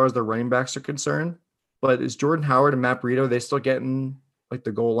Dolphins as far as their running backs are concerned. But is Jordan Howard and Matt Breida, they still getting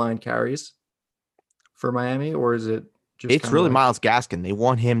the goal line carries for Miami, or is it just? It's really Myles Gaskin. They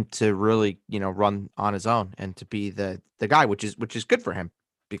want him to really, run on his own and to be the guy, which is good for him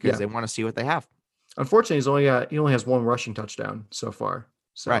because they want to see what they have. Unfortunately, he only has 1 rushing touchdown so far.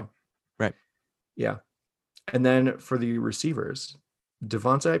 So, right. Yeah. And then for the receivers,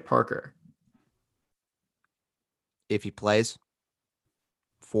 Devontae Parker. If he plays,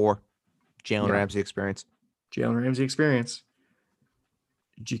 4. Jalen Ramsey experience.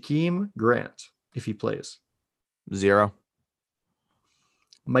 Jakeem Grant, if he plays. 0.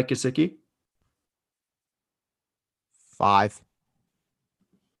 Mike Gesicki. 5.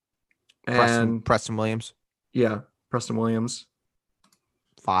 And Preston Williams. Yeah, Preston Williams.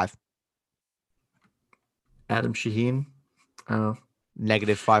 5. Adam Shaheen.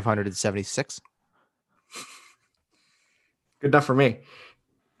 Negative 576. Good enough for me.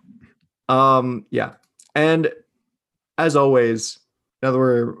 Yeah. And as always, now that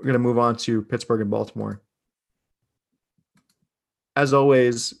we're going to move on to Pittsburgh and Baltimore. As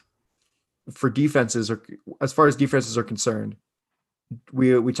always, for defenses, or as far as defenses are concerned,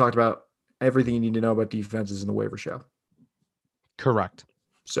 we talked about everything you need to know about defenses in the waiver show. Correct.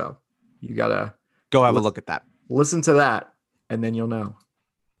 So you got to go have a look at that. Listen to that, and then you'll know.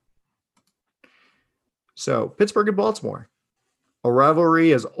 So Pittsburgh and Baltimore, a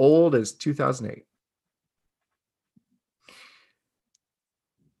rivalry as old as 2008.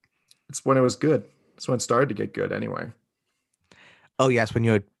 It's when it was good. It's when it started to get good anyway. Oh, yes, when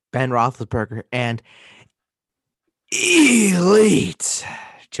you had Ben Roethlisberger and elite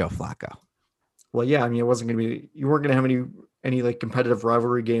Joe Flacco. Well, yeah, I mean, it wasn't going to be, you weren't going to have any like competitive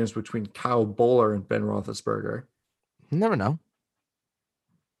rivalry games between Kyle Bowler and Ben Roethlisberger. You never know.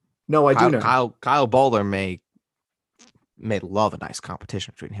 No, I do know. Kyle Bowler may love a nice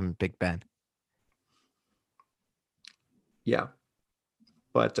competition between him and Big Ben. Yeah.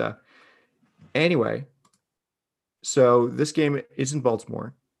 But anyway, so this game is in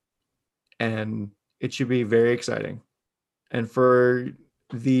Baltimore, and it should be very exciting. And for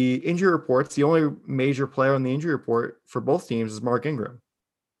the injury reports, the only major player on the injury report for both teams is Mark Ingram,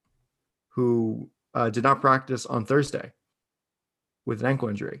 who did not practice on Thursday with an ankle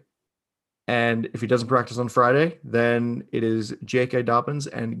injury. And if he doesn't practice on Friday, then it is J.K. Dobbins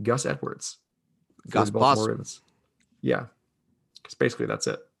and Gus Edwards. Gus Baltimore Ravens. Yeah, because basically that's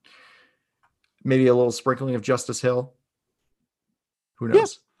it. Maybe a little sprinkling of Justice Hill. Who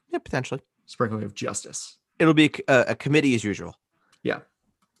knows? Yeah, potentially. Sprinkling of justice. It'll be a committee as usual. Yeah.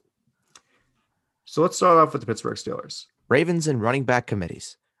 So let's start off with the Pittsburgh Steelers. Ravens and running back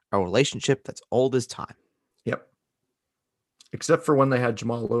committees. A relationship that's old as time. Yep. Except for when they had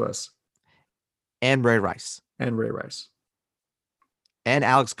Jamal Lewis. And Ray Rice. And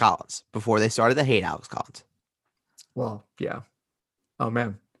Alex Collins before they started to hate Alex Collins. Well, yeah. Oh,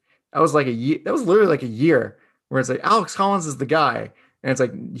 man. That was like a year. That was literally like a year where it's like Alex Collins is the guy. And it's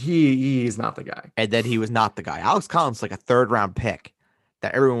like, he's not the guy. And then he was not the guy. Alex Collins, like a 3rd-round pick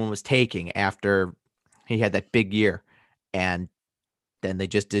that everyone was taking after he had that big year. And then they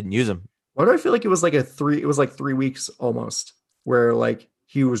just didn't use him. Why do I feel like it was like 3 weeks almost where like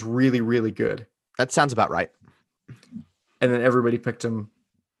he was really, really good? That sounds about right. And then everybody picked him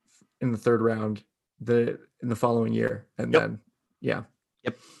in the 3rd round in the following year. And then, yeah.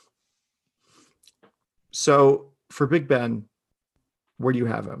 Yep. So for Big Ben, where do you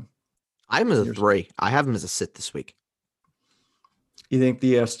have him? I have him as a 3. I have him as a sit this week. You think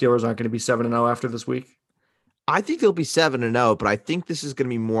the Steelers aren't going to be 7-0 after this week? I think they'll be 7-0, but I think this is going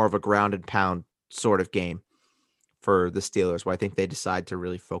to be more of a ground and pound sort of game for the Steelers, where I think they decide to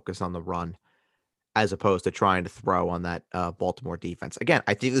really focus on the run as opposed to trying to throw on that Baltimore defense. Again,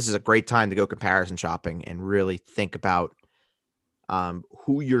 I think this is a great time to go comparison shopping and really think about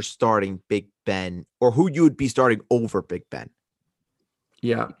who you're starting Big Ben or who you would be starting over Big Ben.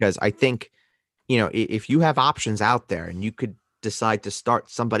 Yeah. Because I think, if you have options out there and you could decide to start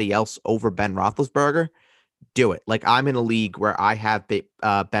somebody else over Ben Roethlisberger, do it. Like I'm in a league where I have Ben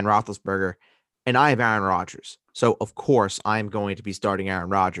Roethlisberger and I have Aaron Rodgers. So, of course, I'm going to be starting Aaron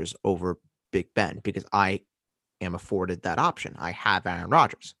Rodgers over Big Ben because I am afforded that option. I have Aaron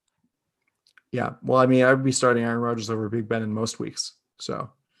Rodgers. Yeah. Well, I mean, I would be starting Aaron Rodgers over Big Ben in most weeks. So,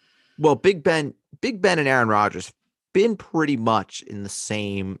 well, Big Ben and Aaron Rodgers been pretty much in the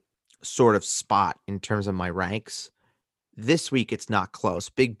same sort of spot in terms of my ranks. This week, it's not close.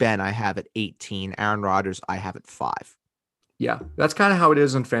 Big Ben, I have at 18. Aaron Rodgers, I have at 5. Yeah, that's kind of how it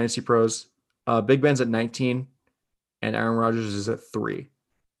is in Fantasy Pros. Big Ben's at 19, and Aaron Rodgers is at 3.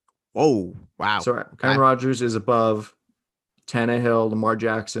 Oh, wow. So okay. Aaron Rodgers is above Tannehill, Lamar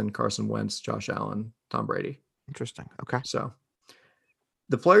Jackson, Carson Wentz, Josh Allen, Tom Brady. Interesting. Okay. So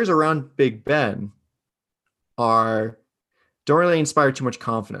the players around Big Ben don't really inspire too much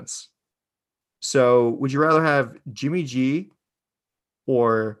confidence. So would you rather have Jimmy G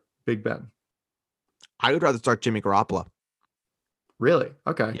or Big Ben? I would rather start Jimmy Garoppolo. Really?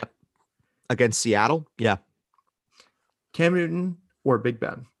 Okay. Yep. Against Seattle? Yeah. Cam Newton or Big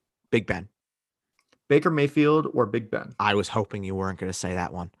Ben? Big Ben. Baker Mayfield or Big Ben? I was hoping you weren't going to say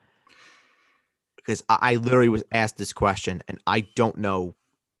that one. Because I literally was asked this question, and I don't know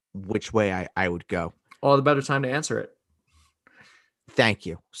which way I would go. All the better time to answer it. Thank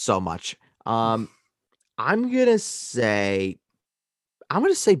you so much. I'm gonna say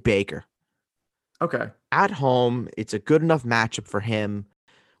Baker. Okay. At home, it's a good enough matchup for him.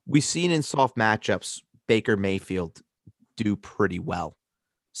 We've seen in soft matchups Baker Mayfield do pretty well.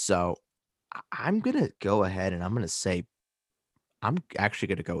 So I'm gonna go ahead and I'm actually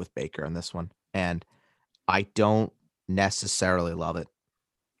gonna go with Baker on this one. And I don't necessarily love it.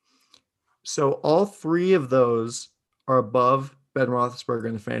 So all 3 of those are above Ben Roethlisberger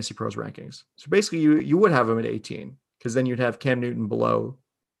in the Fantasy Pros rankings. So basically, you would have him at 18 because then you'd have Cam Newton below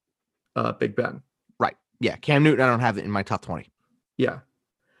Big Ben. Right. Yeah. Cam Newton, I don't have it in my top 20. Yeah.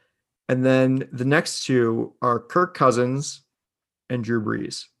 And then the next 2 are Kirk Cousins and Drew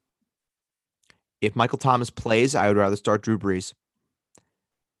Brees. If Michael Thomas plays, I would rather start Drew Brees.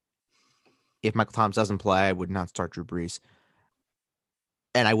 If Michael Thomas doesn't play, I would not start Drew Brees.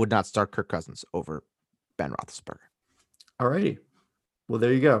 And I would not start Kirk Cousins over Ben Roethlisberger. All righty. Well,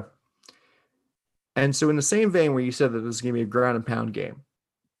 there you go. And so in the same vein where you said that this is going to be a ground and pound game,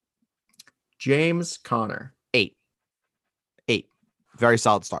 James Conner. 8. Very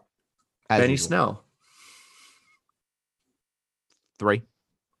solid start. Benny Snell. 3.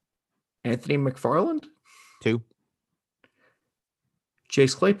 Anthony McFarland. 2.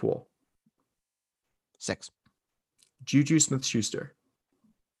 Chase Claypool. 6. Juju Smith-Schuster.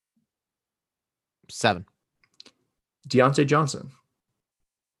 7. Deontay Johnson.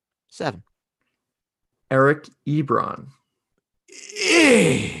 7. Eric Ebron.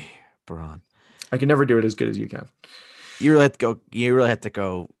 Ebron. I can never do it as good as you can. You really have to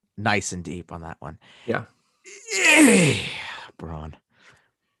go nice and deep on that one. Yeah. Ebron.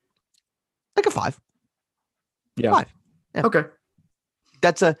 Like a 5. Yeah. 5. Yeah. Okay.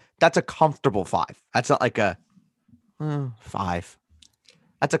 That's a comfortable 5. That's not like a 5.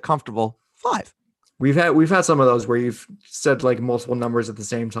 That's a comfortable 5. We've had some of those where you've said like multiple numbers at the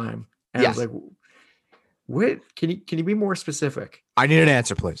same time. And yes. I was like, what? Can you be more specific? I need an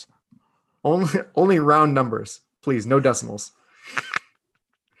answer, please. Only round numbers, please. No decimals.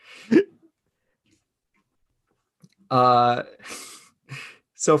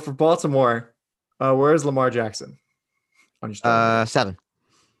 So for Baltimore, where is Lamar Jackson on your starting?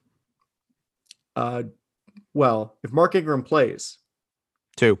 7. Well, if Mark Ingram plays,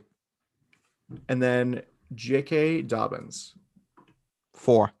 2. And then J.K. Dobbins,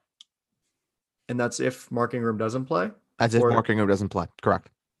 4. And that's if Mark Ingram doesn't play? As if Mark Ingram doesn't play. Correct.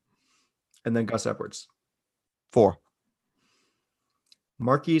 And then Gus Edwards. 4.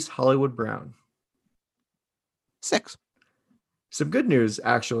 Marquise Hollywood Brown. 6. Some good news,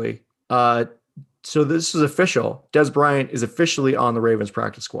 actually. So this is official. Dez Bryant is officially on the Ravens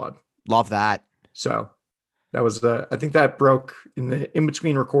practice squad. Love that. So that was I think that broke in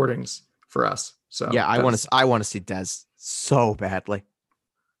between recordings for us. So yeah, I want to see Dez so badly.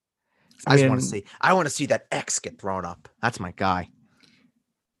 I want to see that X get thrown up. That's my guy.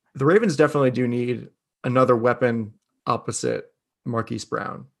 The Ravens definitely do need another weapon opposite Marquise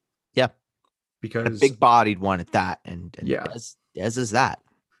Brown. Yeah. Because a big bodied one at that. And yeah, Dez is that.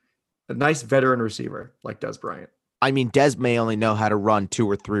 A nice veteran receiver like Dez Bryant. I mean, Dez may only know how to run 2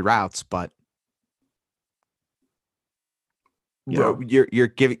 or 3 routes, but you're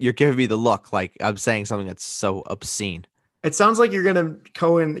giving me the look like I'm saying something that's so obscene. It sounds like you're gonna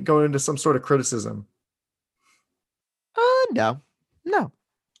go into some sort of criticism. No.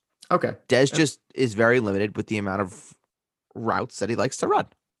 Okay. Dez just is very limited with the amount of routes that he likes to run.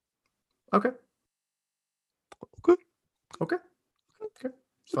 Okay.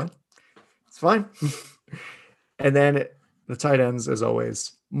 It's fine. And then the tight ends, as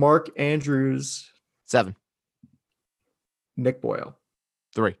always, Mark Andrews. 7. Nick Boyle.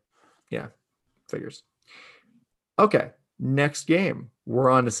 3. Yeah, figures. Okay, next game. We're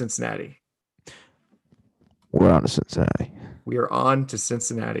on to Cincinnati. We are on to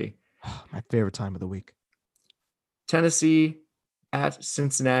Cincinnati. My favorite time of the week. Tennessee at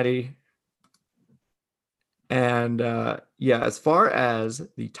Cincinnati. And as far as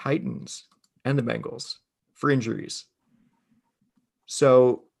the Titans and the Bengals for injuries.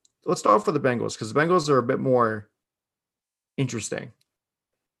 So let's start off with the Bengals because the Bengals are a bit more interesting.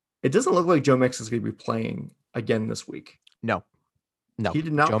 It doesn't look like Joe Mixon is going to be playing again this week. No. He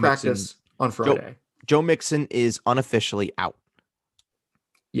did not practice on Friday. Joe Mixon is unofficially out.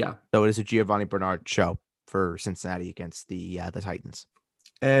 Yeah. So it is a Giovanni Bernard show for Cincinnati against the Titans.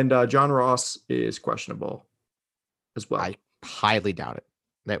 And John Ross is questionable as well. I highly doubt it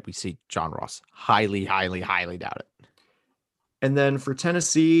that we see John Ross. Highly, highly, highly doubt it. And then for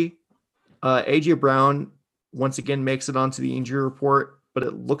Tennessee, A.J. Brown once again makes it onto the injury report, but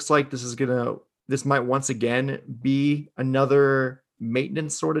it looks like this might once again be another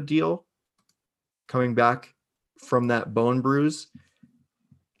maintenance sort of deal coming back from that bone bruise,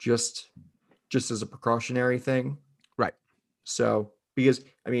 just as a precautionary thing. Right. So, because,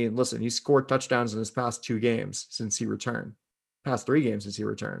 I mean, listen, he scored touchdowns in his past 2 games since he returned, past 3 games since he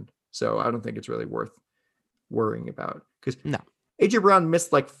returned. So I don't think it's really worth worrying about because AJ Brown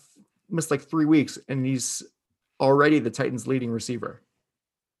missed like 3 weeks and he's already the Titans' leading receiver.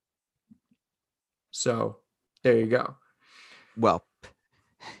 So there you go. Well,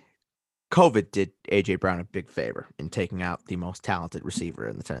 COVID did AJ Brown a big favor in taking out the most talented receiver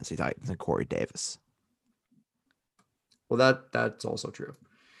in the Tennessee Titans, and Corey Davis. Well, that's also true.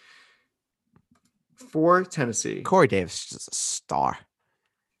 For Tennessee, Corey Davis is just a star.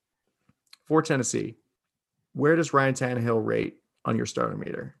 For Tennessee, where does Ryan Tannehill rate on your starter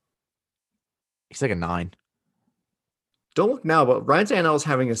meter? He's like a 9. don't look now, but Ryan Tannehill is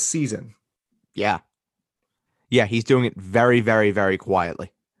having a season. Yeah. Yeah, he's doing it very, very, very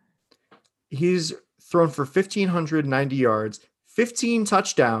quietly. He's thrown for 1,590 yards, 15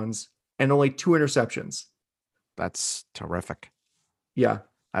 touchdowns, and only 2 interceptions. That's terrific. Yeah.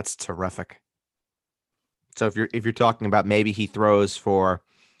 That's terrific. So if you're talking about maybe he throws for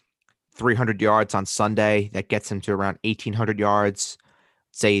 300 yards on Sunday, that gets him to around 1,800 yards.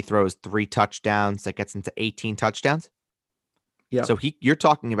 Say he throws 3 touchdowns, that gets him to 18 touchdowns. Yeah. So you're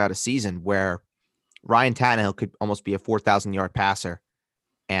talking about a season where Ryan Tannehill could almost be a 4,000-yard passer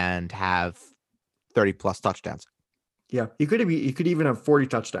and have 30 plus touchdowns. Yeah, he could even have 40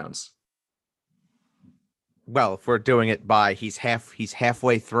 touchdowns. Well, if we're doing it by he's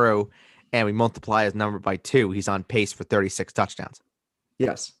halfway through and we multiply his number by 2, he's on pace for 36 touchdowns.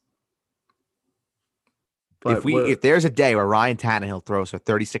 Yes. But if there's a day where Ryan Tannehill throws for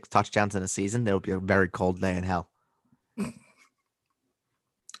 36 touchdowns in a season, it'll be a very cold day in hell.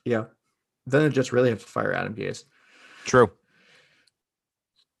 Yeah. Then it just really have to fire Adam Gase. True.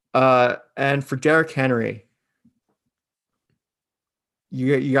 And for Derrick Henry,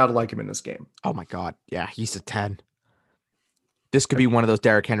 you got to like him in this game. Oh my God. Yeah, he's a 10. This could be one of those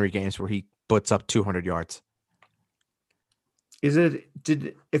Derrick Henry games where he puts up 200 yards. If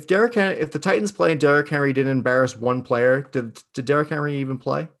the Titans play and Derrick Henry didn't embarrass one player, did Derrick Henry even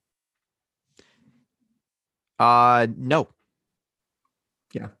play? No.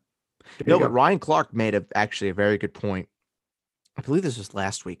 Yeah. No, but Ryan Clark made actually a very good point. I believe this was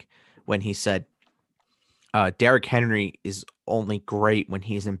last week when he said Derrick Henry is only great when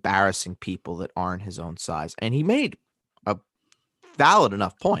he's embarrassing people that aren't his own size. And he made a valid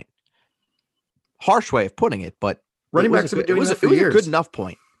enough point. Harsh way of putting it, but running backs have been doing that for years. It was a good enough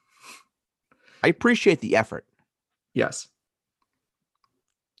point. I appreciate the effort. Yes.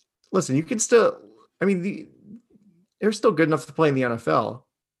 Listen, you can still, they're still good enough to play in the NFL.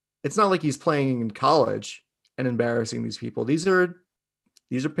 It's not like he's playing in college and embarrassing these people. These people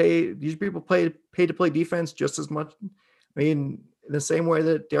paid to play defense just as much. In the same way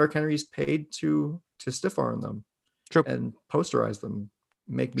that Derrick Henry's paid to stiff arm them. True. And posterize them,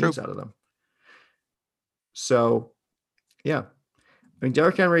 make memes out of them. So, yeah.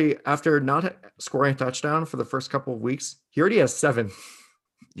 Derrick Henry, after not scoring a touchdown for the first couple of weeks, he already has 7.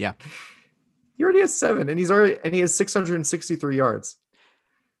 Yeah. He already has 7, and he has 663 yards.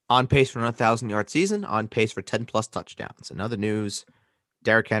 On pace for a 1,000-yard season, on pace for 10 plus touchdowns. In other news,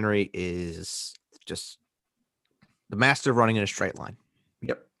 Derrick Henry is just the master of running in a straight line.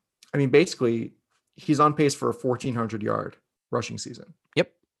 Yep. Basically, he's on pace for a 1,400-yard rushing season.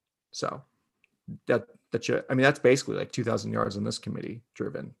 Yep. So that's basically like 2,000 yards in this committee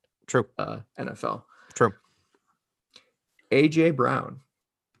driven. True. NFL. True. AJ Brown.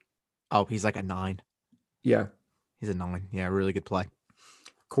 Oh, he's like a 9. Yeah. He's a 9. Yeah, really good play.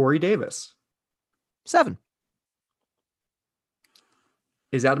 Corey Davis. 7.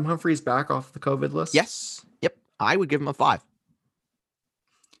 Is Adam Humphries back off the COVID list? Yes. Yep. I would give him a 5.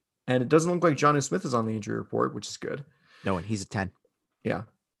 And it doesn't look like Jonnu Smith is on the injury report, which is good. No, and he's a 10. Yeah.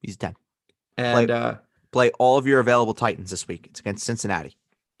 He's a 10. And play all of your available Titans this week. It's against Cincinnati.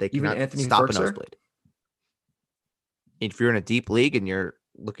 They cannot Anthony stop Firkser? a nosebleed. If you're in a deep league and you're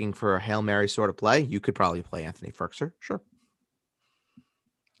looking for a Hail Mary sort of play, you could probably play Anthony Firkser. Sure.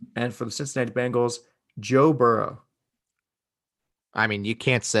 And for the Cincinnati Bengals, Joe Burrow. You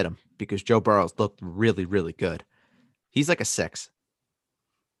can't sit him because Joe Burrow's looked really, really good. He's like a 6.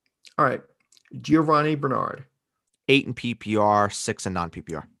 All right. Giovanni Bernard. 8 in PPR, 6 in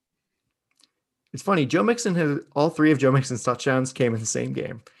non-PPR. It's funny. Joe Mixon all 3 of Joe Mixon's touchdowns came in the same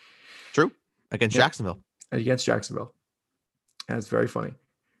game. True. Against Jacksonville. Against Jacksonville. And it's very funny.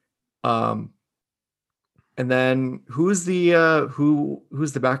 And then who's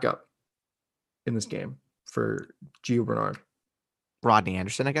the backup in this game for Gio Bernard? Rodney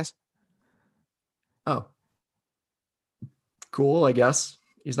Anderson, I guess. Oh. Cool, I guess.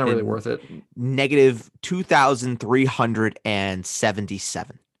 He's not really worth it. Negative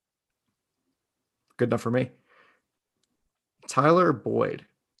 2,377. Good enough for me. Tyler Boyd.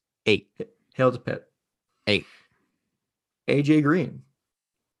 8. Hail to Pitt. 8. AJ Green.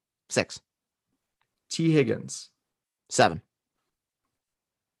 6. T. Higgins. 7.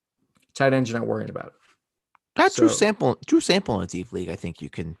 Tight end you're not worrying about. That's true sample in a deep league. I think you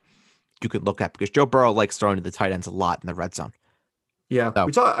can look at because Joe Burrow likes throwing to the tight ends a lot in the red zone. Yeah,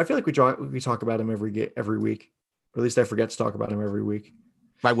 I feel like we talk about him every week, or at least I forget to talk about him every week.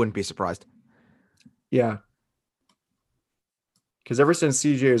 I wouldn't be surprised. Yeah, because ever since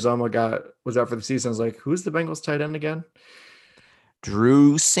CJ Uzomah was out for the season, I was like, who's the Bengals tight end again?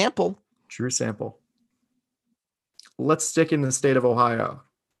 Drew Sample. Let's stick in the state of Ohio.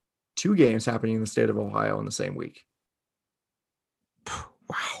 2 games happening in the state of Ohio in the same week.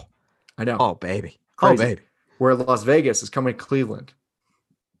 Wow. I know. Oh, baby. Crazy. Oh, baby. Where Las Vegas is coming to Cleveland.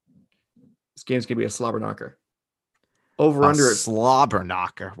 This game's going to be a slobber knocker. Over under slobber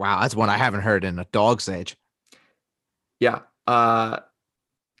knocker. Wow, that's one I haven't heard in a dog's age. Yeah. The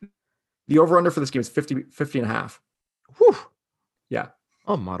over under for this game is 50 and a half. Whew. Yeah.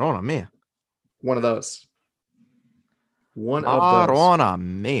 Oh, Madonna mia. One of those. Madonna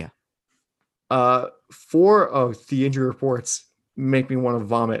mia. 4 of the injury reports make me want to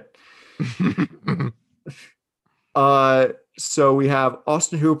vomit. So we have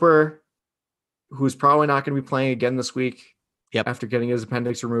Austin Hooper, who's probably not going to be playing again this week. Yep. After getting his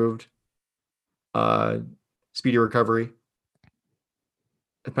appendix removed. Speedy recovery.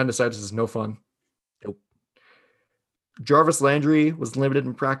 Appendicitis is no fun. Nope. Jarvis Landry was limited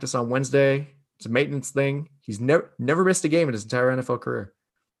in practice on Wednesday. It's a maintenance thing. He's never missed a game in his entire NFL career.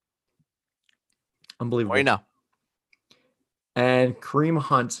 Unbelievable. I know. And Kareem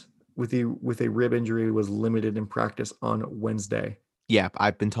Hunt with a rib injury was limited in practice on Wednesday. Yeah,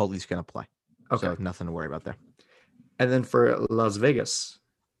 I've been told he's going to play. Okay. So nothing to worry about there. And then for Las Vegas,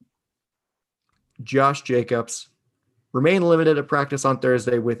 Josh Jacobs remained limited at practice on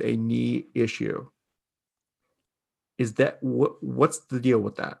Thursday with a knee issue. Is that what's the deal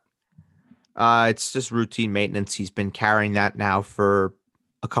with that? It's just routine maintenance. He's been carrying that now for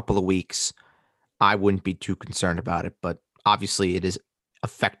a couple of weeks. I wouldn't be too concerned about it, but obviously it is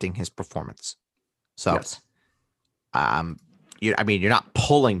affecting his performance. So, yes. You're not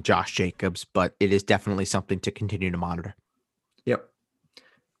pulling Josh Jacobs, but it is definitely something to continue to monitor. Yep.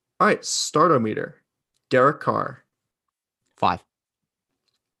 All right, startometer. Derek Carr. 5.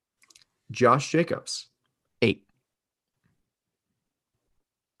 Josh Jacobs. 8.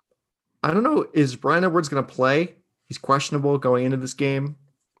 I don't know. Is Bryan Edwards going to play? He's questionable going into this game.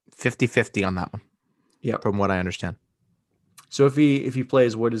 50-50 on that one. Yeah. From what I understand. So if he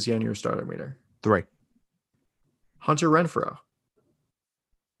plays, what is he on your startometer? 3. Hunter Renfrow.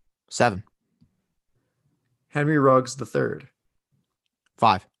 7. Henry Ruggs III.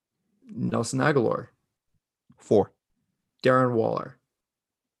 5. Nelson Agholor. 4. Darren Waller.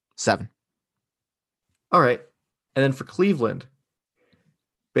 7. All right. And then for Cleveland,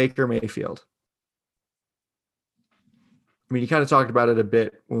 Baker Mayfield. I mean, you kind of talked about it a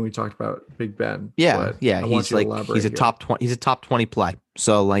bit when we talked about Big Ben. Yeah. He's a top 20. He's a top 20 play.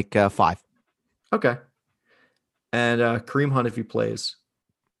 So 5. Okay. And Kareem Hunt if he plays.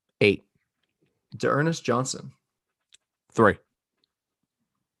 8. D'Ernest Johnson. 3.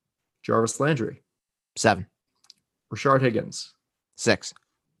 Jarvis Landry. 7. Rashard Higgins. 6.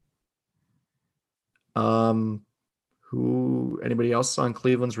 Anybody else on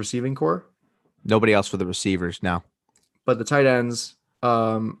Cleveland's receiving core? Nobody else for the receivers now. But the tight ends,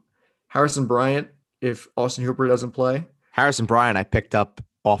 Harrison Bryant, if Austin Hooper doesn't play. Harrison Bryant, I picked up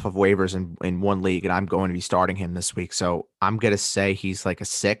off of waivers in one league, and I'm going to be starting him this week. So I'm going to say he's like a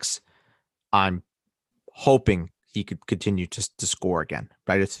 6. I'm hoping he could continue to score again.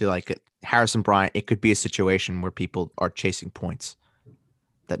 But I just feel like Harrison Bryant, it could be a situation where people are chasing points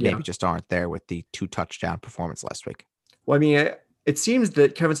that maybe just aren't there with the 2 touchdown performance last week. Well, I mean, it seems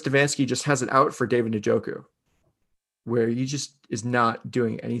that Kevin Stefanski just has it out for David Njoku, where he just is not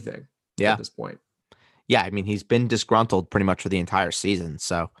doing anything at this point. Yeah, I mean, he's been disgruntled pretty much for the entire season.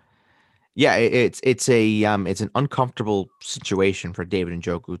 So, yeah, it's an uncomfortable situation for David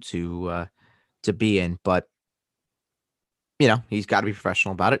Njoku to be in, but he's got to be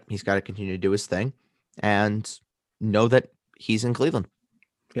professional about it. He's got to continue to do his thing and know that he's in Cleveland.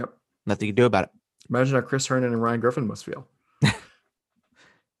 Yep. Nothing you can do about it. Imagine how Chris Herndon and Ryan Griffin must feel.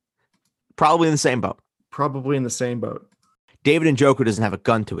 Probably in the same boat. Probably in the same boat. David Njoku doesn't have a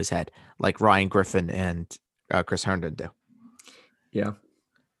gun to his head like Ryan Griffin and Chris Herndon do. Yeah.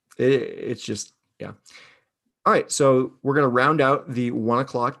 It's just, yeah. All right. So we're going to round out the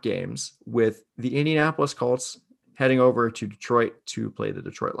 1:00 games with the Indianapolis Colts heading over to Detroit to play the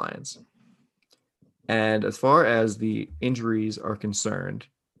Detroit Lions. And as far as the injuries are concerned,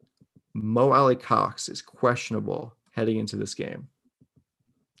 Mo Alley-Cox is questionable heading into this game.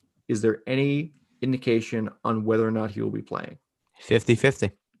 Is there any indication on whether or not he will be playing?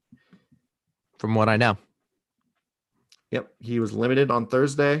 50-50 from what I know. Yep. He was limited on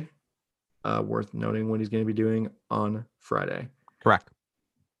Thursday. Worth noting what he's going to be doing on Friday. Correct.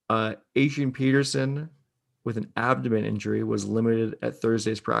 Adrian Peterson with an abdomen injury was limited at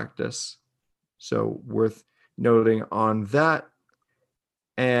Thursday's practice. So worth noting on that.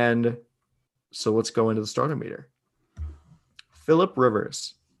 And so let's go into the starter meter. Phillip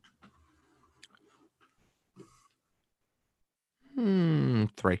Rivers.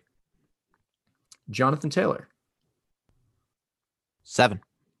 3. Jonathan Taylor. 7.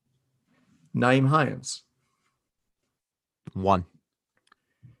 Nyheim Hines. 1.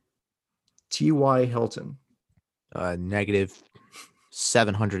 T.Y. Hilton. Negative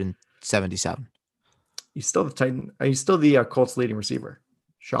 777. He's still the Titan. He's still the Colts leading receiver.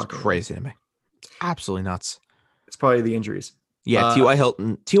 Shocking. It's crazy to me. Absolutely nuts. It's probably the injuries. Yeah, T.Y.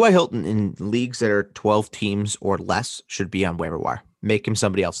 Hilton. T.Y. Hilton in leagues that are 12 teams or less should be on waiver wire. Make him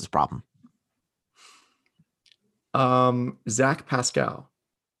somebody else's problem. Zach Pascal.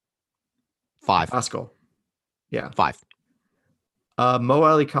 5. Pascal. Yeah. 5. Mo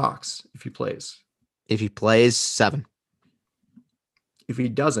Alley Cox, if he plays. If he plays, 7. If he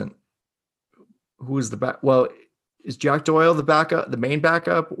doesn't, who is the back? Well, is Jack Doyle the backup, the main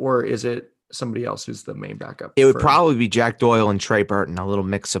backup, or is it somebody else who's the main backup? It would probably be Jack Doyle and Trey Burton, a little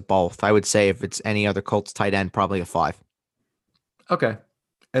mix of both. I would say if it's any other Colts tight end, probably a 5. Okay.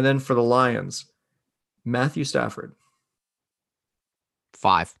 And then for the Lions, Matthew Stafford.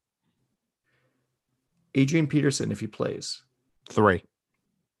 5. Adrian Peterson, if he plays. 3.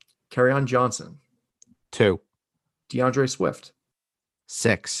 Kerryon Johnson. 2. DeAndre Swift.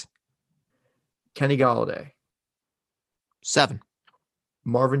 6. Kenny Golladay. 7.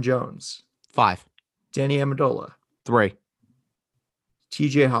 Marvin Jones. 5. Danny Amendola. 3.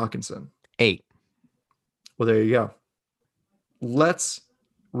 TJ Hawkinson. 8. Well, there you go. Let's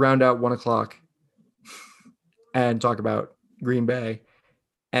round out 1 o'clock and talk about Green Bay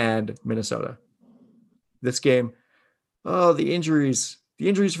and Minnesota. This game, the injuries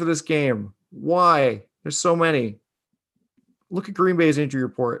for this game. Why? There's so many. Look at Green Bay's injury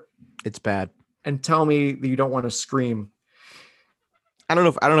report. It's bad. And tell me that you don't want to scream. I don't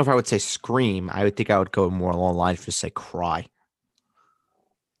know if I would say scream. I would think I would go more along the lines of just say cry.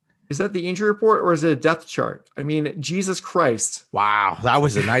 Is that the injury report or is it a depth chart? I mean, Jesus Christ. Wow. That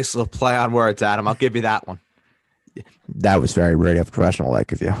was a nice little play on words, Adam. I'll give you that one. That was very radio professional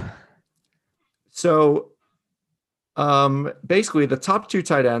like of you. So basically the top 2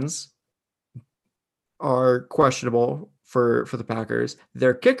 tight ends are questionable for the Packers.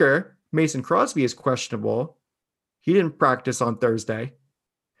 Their kicker, Mason Crosby, is questionable. He didn't practice on Thursday.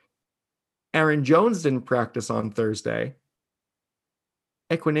 Aaron Jones didn't practice on Thursday.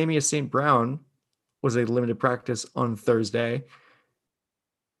 Equanimeous St. Brown was a limited practice on Thursday.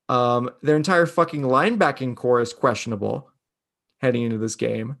 Their entire fucking linebacking core is questionable heading into this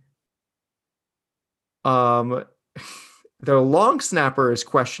game. Their long snapper is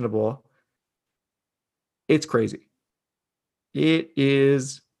questionable. It's crazy. It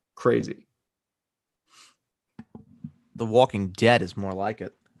is crazy. The Walking Dead is more like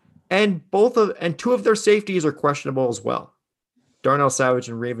it. And 2 of their safeties are questionable as well. Darnell Savage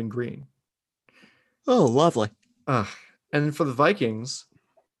and Raven Green. Oh, lovely. And for the Vikings,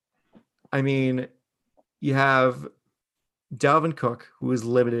 I mean, you have Dalvin Cook, who is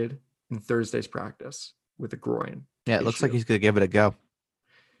limited in Thursday's practice with a groin. Yeah, it looks like he's going to give it a go.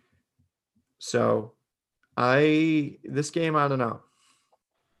 So this game, I don't know.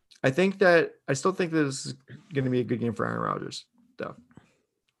 I still think that this is going to be a good game for Aaron Rodgers, though.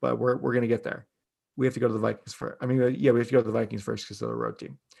 But we're going to get there. We have to go to the Vikings first. I mean, yeah, we have to go to the Vikings first because they're the road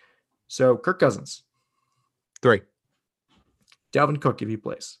team. So Kirk Cousins. 3. Dalvin Cook, if he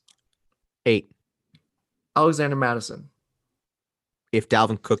plays. 8. Alexander Madison. If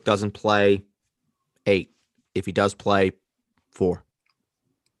Dalvin Cook doesn't play, 8. If he does play, 4.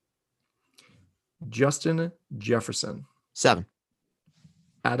 Justin Jefferson. 7.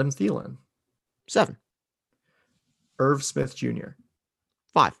 Adam Thielen. 7. Irv Smith Jr.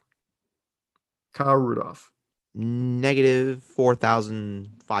 5. Kyle Rudolph. Negative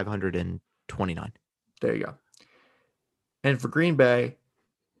 4,529. There you go. And for Green Bay,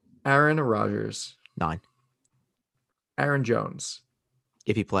 Aaron Rodgers. 9. Aaron Jones.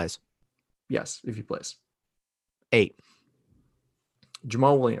 If he plays. Yes, if he plays. 8.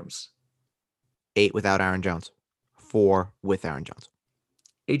 Jamal Williams. 8 without Aaron Jones. 4 with Aaron Jones.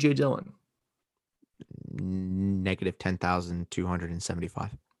 AJ Dillon. Negative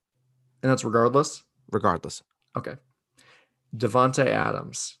 10,275. And that's regardless? Regardless. Okay. Devontae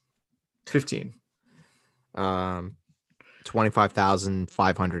Adams. 15.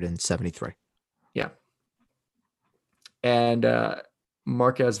 25,573. Yeah. And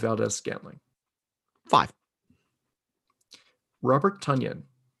Marquez Valdez-Scantling. 5. Robert Tonyan.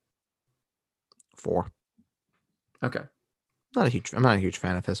 4. Okay. I'm not a huge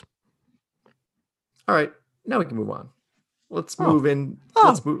fan of his. All right. Now we can move on. Let's move in.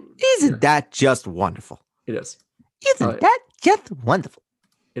 Let's move. Isn't that just wonderful? It is. Isn't that just wonderful?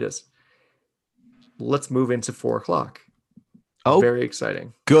 It is. Let's move into 4 o'clock. Oh, very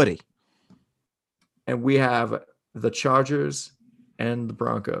exciting. Goody. And we have the Chargers and the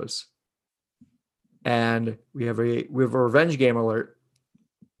Broncos. And we have a revenge game alert.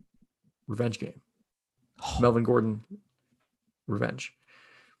 Revenge game. Melvin Gordon revenge.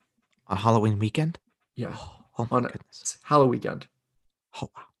 On Halloween weekend? Yeah. Oh my goodness. Halloween weekend. Oh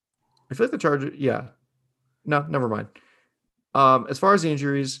wow. I feel like the Chargers, yeah. No, never mind. As far as the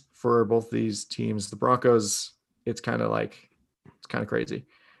injuries for both these teams, the Broncos, it's kind of crazy.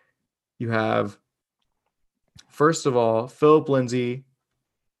 You have, first of all, Philip Lindsay.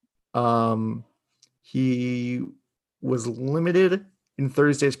 He was limited in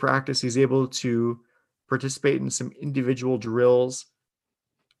Thursday's practice. He's able to participate in some individual drills.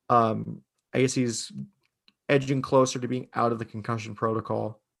 I guess he's edging closer to being out of the concussion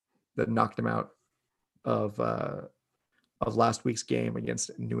protocol that knocked him out of last week's game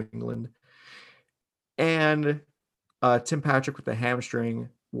against New England. And Tim Patrick with the hamstring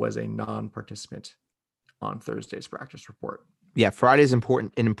was a non-participant on Thursday's practice report. Yeah, Friday's an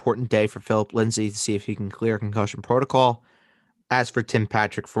important day for Philip Lindsay to see if he can clear concussion protocol. As for Tim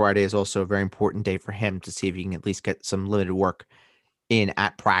Patrick, Friday is also a very important day for him to see if he can at least get some limited work in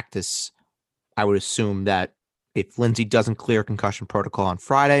at practice. I would assume that if Lindsay doesn't clear concussion protocol on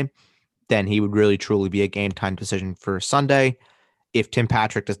Friday, then he would really truly be a game time decision for Sunday. If Tim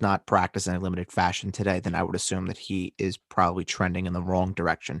Patrick does not practice in a limited fashion today, then I would assume that he is probably trending in the wrong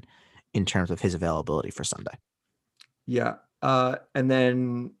direction in terms of his availability for Sunday. Yeah. And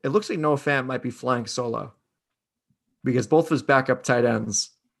then it looks like Noah Fant might be flying solo because both of his backup tight ends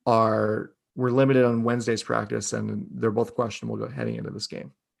were limited on Wednesday's practice, and they're both questionable heading into this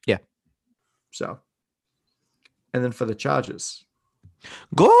game. Yeah. So, and then for the Chargers.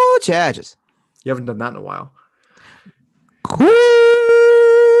 Go Chargers. You haven't done that in a while. Go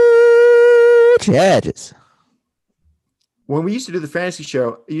Chargers. When we used to do the fantasy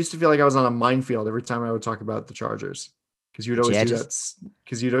show, it used to feel like I was on a minefield every time I would talk about the Chargers. Because you'd always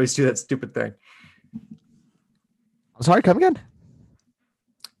do that stupid thing. I'm sorry, come again?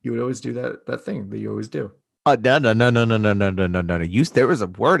 You would always do that thing that you always do. Oh no. There was a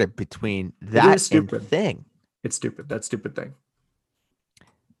word in between that and thing. It's stupid. That stupid thing.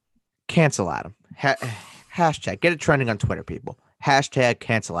 Cancel Adam. Hashtag. Get it trending on Twitter, people. Hashtag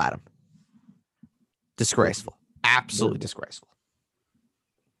cancel Adam. Disgraceful. Absolutely disgraceful.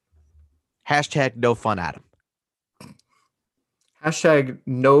 Hashtag no fun Adam. Hashtag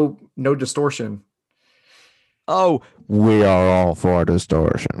no distortion. Oh, we are all for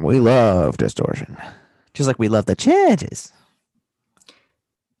distortion. We love distortion. Just like we love the Chargers.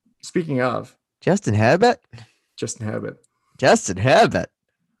 Speaking of. Justin Herbert.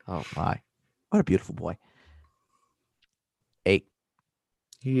 Oh my. What a beautiful boy. 8.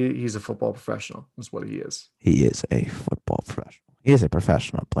 He's a football professional. That's what he is. He is a football professional. He is a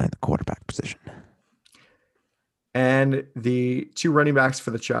professional playing the quarterback position. And the 2 running backs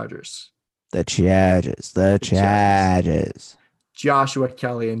for the Chargers. The Chargers. Joshua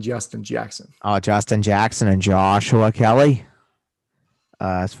Kelly and Justin Jackson. Oh, Justin Jackson and Joshua Kelly.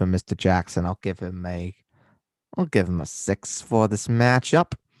 As for Mr. Jackson, I'll give him a 6 for this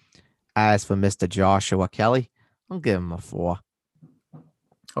matchup. As for Mr. Joshua Kelly, I'll give him a 4.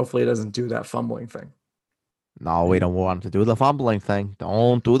 Hopefully he doesn't do that fumbling thing. No, we don't want him to do the fumbling thing.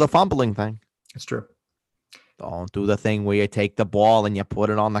 Don't do the fumbling thing. It's true. Don't do the thing where you take the ball and you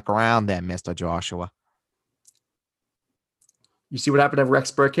put it on the ground there, Mr. Joshua. You see what happened to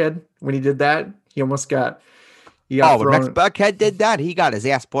Rex Burkhead when he did that? He almost got when Rex Burkhead did that, he got his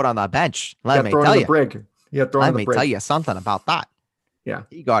ass put on the bench. Let me tell you. Let me tell you something about that. Yeah.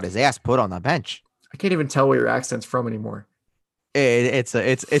 He got his ass put on the bench. I can't even tell where your accent's from anymore. It's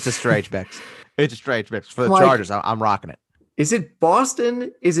a strange mix. It's a strange mix. For the Chargers, I'm rocking it. Is it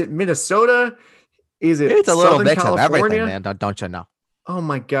Boston? Is it Minnesota? It's a little Southern mix California? of everything, man. Don't you know? Oh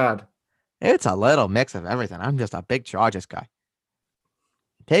my God. It's a little mix of everything. I'm just a big Chargers guy.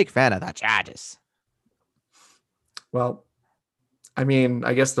 Big fan of the Chargers. Well, I mean,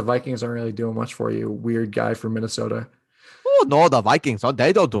 I guess the Vikings aren't really doing much for you, weird guy from Minnesota. Oh, no, the Vikings,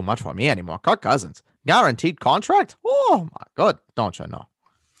 they don't do much for me anymore. Kirk Cousins, guaranteed contract? Oh, my God. Don't you know?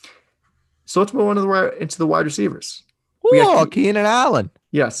 So let's move on into the wide receivers. Oh, Keenan Allen.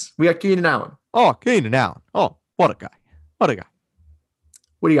 Yes, we got Keenan Allen. Oh, Keenan Allen. Oh, what a guy. What do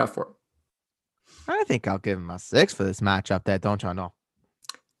you got for him? I think I'll give him a 6 for this matchup there, don't you know?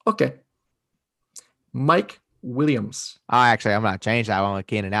 Okay. Mike Williams. I'm going to change that one with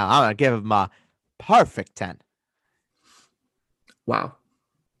Keenan Allen. I'm going to give him a perfect 10. Wow.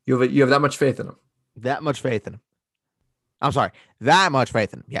 You have that much faith in him? That much faith in him. I'm sorry. That much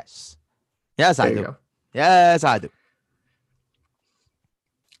faith in him. Yes. Yes, I do. Go. Yes, I do.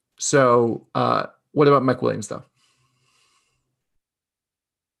 So, what about Mike Williams though?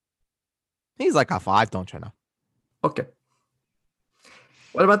 He's like a 5, don't you know? Okay.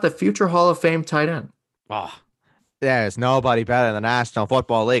 What about the future Hall of Fame tight end? Oh, there's nobody better in the National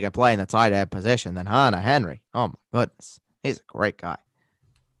Football League at playing the tight end position than Hunter Henry. Oh my goodness. He's a great guy.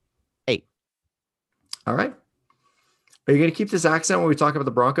 8. All right. Are you going to keep this accent when we talk about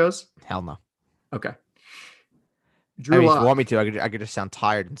the Broncos? Hell no. Okay. Drew Lock. If you want me to, I could just sound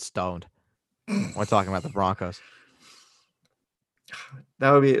tired and stoned. We're talking about the Broncos.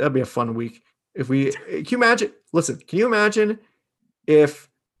 That'd be a fun week. Can you imagine? Listen, can you imagine if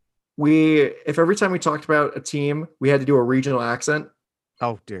every time we talked about a team, we had to do a regional accent?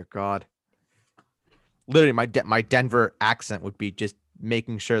 Oh dear God! Literally, my Denver accent would be just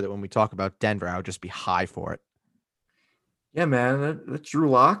making sure that when we talk about Denver, I would just be high for it. Yeah, man, that's Drew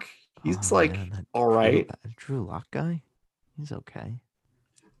Lock. He's all right. Drew Lock guy, he's okay.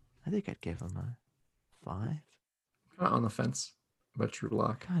 I think I'd give him a 5. Kind of on the fence about Drew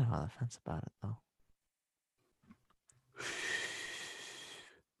Lock. Kind of on the fence about it though.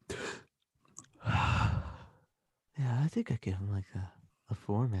 Yeah, I think I'd give him like a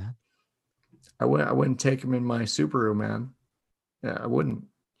 4, man. I wouldn't take him in my Subaru, man. Yeah, I wouldn't.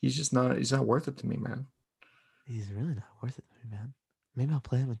 He's not worth it to me, man. He's really not worth it to me, man. Maybe I'll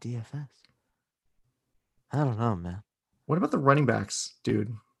play him with DFS. I don't know, man. What about the running backs,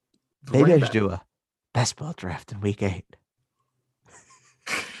 dude? Maybe I should do a best ball draft in week 8.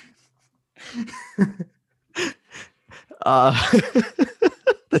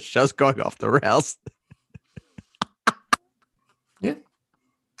 The show's going off the rails. Yeah,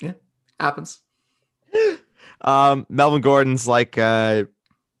 happens. Melvin Gordon's like he's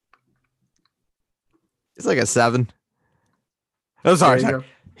like a 7. Oh, sorry.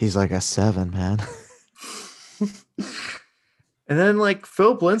 He's like a 7, man. And then like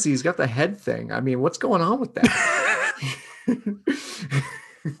Philip Lindsay's got the head thing. I mean, what's going on with that?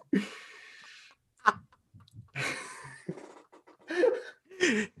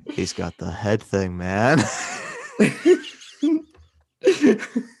 He's got the head thing, man.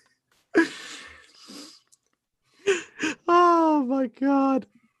 Oh my God.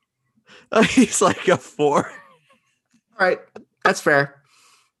 He's like a 4. All right. That's fair.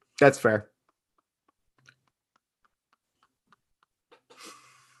 That's fair.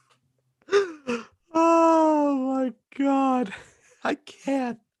 Oh my God. I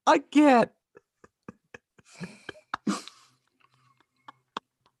can't.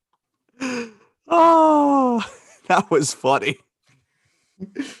 Oh, that was funny.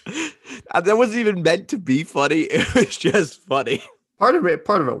 That wasn't even meant to be funny. It was just funny. Part of it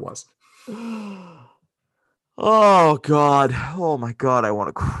was. Oh God. Oh my God. I want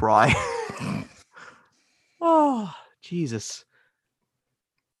to cry. Oh, Jesus.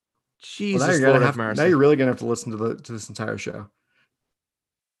 Jesus. Well, now you're really gonna have to listen to this entire show.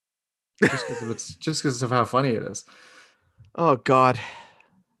 Just because of how funny it is. Oh God.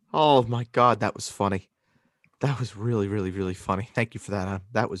 Oh my God, that was funny. That was really, really, really funny. Thank you for that.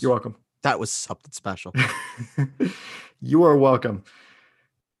 You're welcome. That was something special. You are welcome.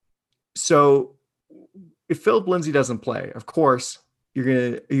 So if Philip Lindsay doesn't play, of course,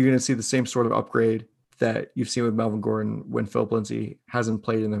 you're gonna see the same sort of upgrade that you've seen with Melvin Gordon when Philip Lindsay hasn't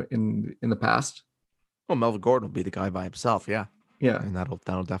played in the past. Well, Melvin Gordon will be the guy by himself, yeah. Yeah. And that'll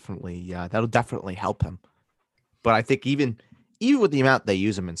definitely help him. But I think even with the amount they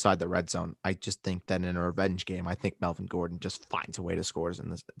use him inside the red zone, I just think that in a revenge game, I think Melvin Gordon just finds a way to score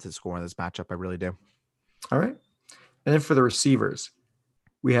in this matchup. I really do. All right. And then for the receivers,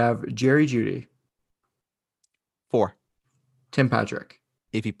 we have Jerry Jeudy. 4. Tim Patrick.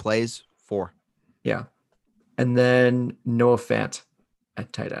 If he plays, 4. Yeah. And then Noah Fant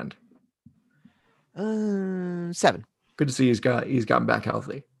at tight end. 7. Good to see he's gotten back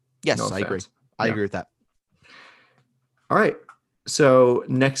healthy. Yes, Noah Fant. Agree. I agree with that. All right. So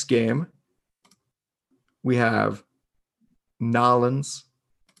next game, we have Nolans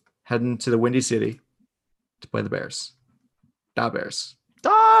heading to the Windy City to play the Bears. Bears.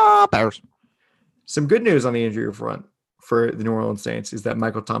 Bears. Some good news on the injury front for the New Orleans Saints is that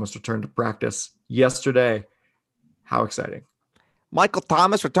Michael Thomas returned to practice yesterday. How exciting. Michael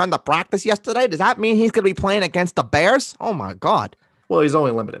Thomas returned to practice yesterday? Does that mean he's going to be playing against the Bears? Oh, my God. Well, he's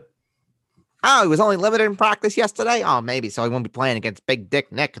only limited. Oh, he was only limited in practice yesterday? Oh, maybe. So he won't be playing against Big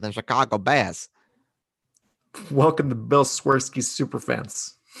Dick Nick and the Chicago Bears. Welcome to Bill Swersky's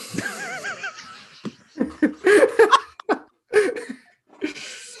Superfans.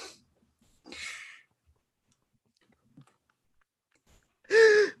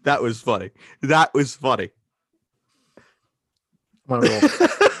 That was funny. I'm on a roll.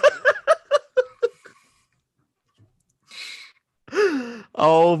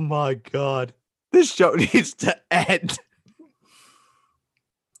 Oh my God. This show needs to end.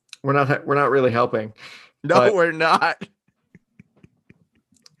 We're not really helping. No, we're not.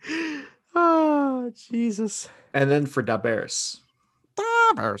 Oh, Jesus. And then for Da Bears.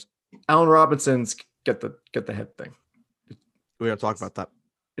 Bears. Allen Robinson's get the head thing. We don't talk about that.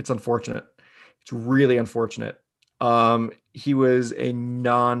 It's unfortunate. It's really unfortunate. He was a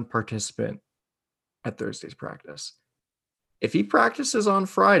non-participant at Thursday's practice. If he practices on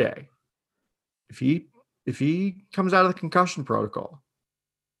Friday, if he comes out of the concussion protocol,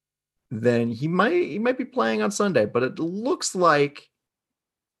 then he might be playing on Sunday, but it looks like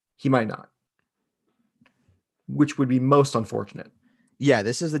he might not, which would be most unfortunate. Yeah,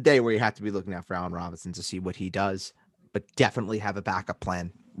 this is the day where you have to be looking out for Allen Robinson to see what he does, but definitely have a backup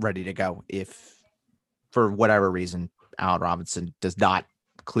plan ready to go if, for whatever reason, Allen Robinson does not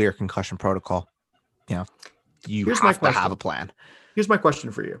clear concussion protocol. You know, you have to have a plan. Here's my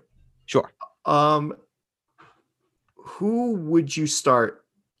question for you. Sure. Who would you start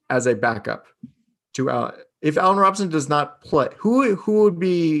as a backup to if Allen Robinson does not play? Who would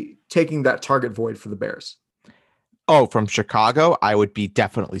be taking that target void for the Bears? Oh, from Chicago, I would be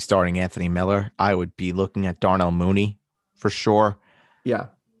definitely starting Anthony Miller. I would be looking at Darnell Mooney for sure. Yeah.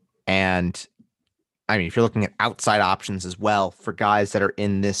 And I mean, if you're looking at outside options as well for guys that are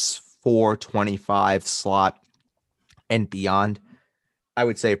in this 425 slot and beyond, I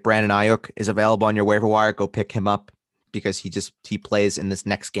would say if Brandon Ayuk is available on your waiver wire, go pick him up because he plays in this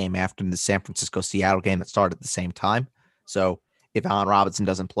next game after the San Francisco-Seattle game that started at the same time. So if Allen Robinson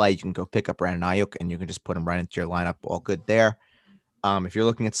doesn't play, you can go pick up Brandon Ayuk and you can just put him right into your lineup. All good there. If you're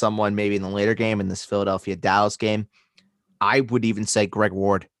looking at someone maybe in the later game in this Philadelphia-Dallas game, I would even say Greg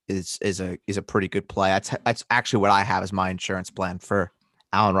Ward is a pretty good play. That's actually what I have as my insurance plan for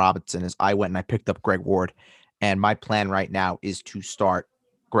Allen Robinson is I went and I picked up Greg Ward, and my plan right now is to start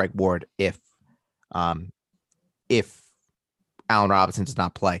Greg Ward if Allen Robinson does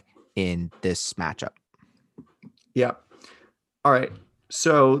not play in this matchup. Yeah. All right.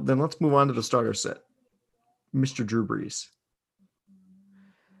 So then let's move on to the starter set. Mr. Drew Brees.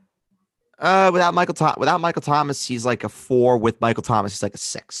 Without Michael Thomas, he's like a 4. With Michael Thomas, he's like a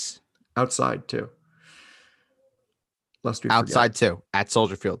 6. Outside too. Outside too. At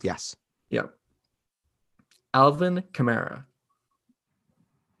Soldier Field, yes. Yeah. Alvin Kamara.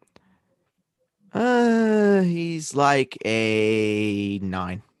 He's like a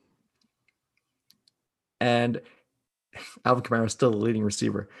 9. And Alvin Kamara is still the leading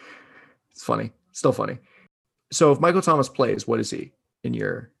receiver. It's funny. Still funny. So if Michael Thomas plays, what is he on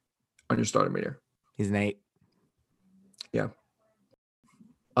your starter meter? He's an 8. Yeah.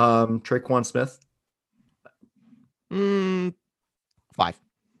 Traquan Smith. 5.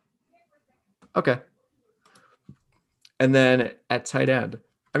 Okay. And then at tight end,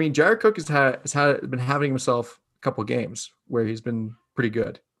 I mean, Jared Cook has been having himself a couple games where he's been pretty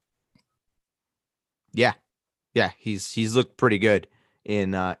good. Yeah. Yeah, he's looked pretty good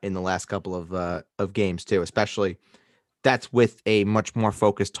in the last couple of games too, especially that's with a much more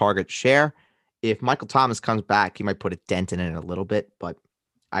focused target share. If Michael Thomas comes back, he might put a dent in it a little bit, but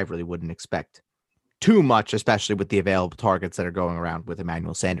I really wouldn't expect too much, especially with the available targets that are going around with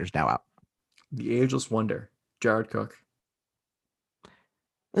Emmanuel Sanders now out. The ageless wonder, Jared Cook.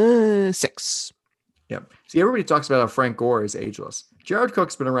 6. Yeah. See, everybody talks about how Frank Gore is ageless. Jared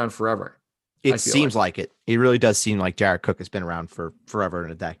Cook's been around forever. It seems like it. It really does seem like Jared Cook has been around for forever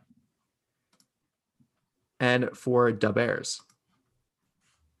and a day. And for Da Bears,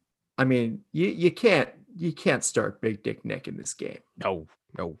 I mean, you can't start Big Dick Nick in this game. No,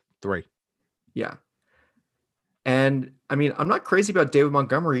 3. Yeah. And I mean, I'm not crazy about David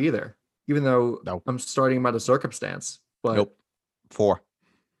Montgomery either, even though I'm starting him out of circumstance. But 4.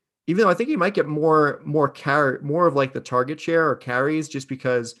 Even though I think he might get more of like the target share or carries just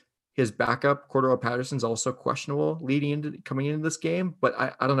because his backup, Cordero Patterson's also questionable coming into this game. But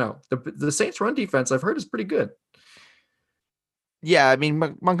I don't know. The Saints run defense I've heard is pretty good. Yeah, I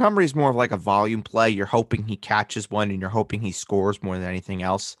mean, Montgomery's more of like a volume play. You're hoping he catches one and you're hoping he scores more than anything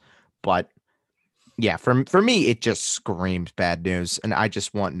else. But yeah, for me, it just screams bad news. And I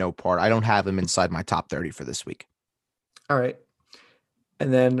just want no part. I don't have him inside my top 30 for this week. All right.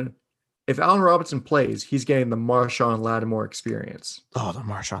 And then if Allen Robinson plays, he's getting the Marshon Lattimore experience. Oh, the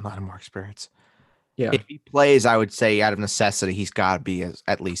Marshon Lattimore experience. Yeah. If he plays, I would say out of necessity, he's got to be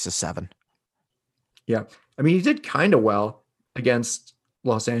at least a 7. Yeah. I mean, he did kind of well against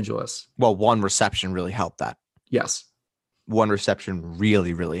Los Angeles. Well, one reception really helped that. Yes. One reception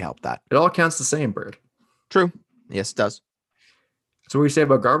really, really helped that. It all counts the same, Bird. True. Yes, it does. So what do you say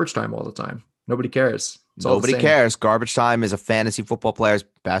about garbage time all the time? Nobody cares. Nobody cares. Garbage time is a fantasy football player's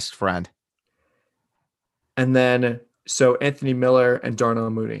best friend. And then, so Anthony Miller and Darnell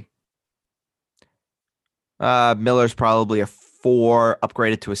Mooney. Miller's probably a 4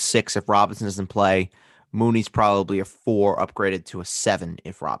 upgraded to a 6 if Robinson doesn't play. Mooney's probably a 4 upgraded to a 7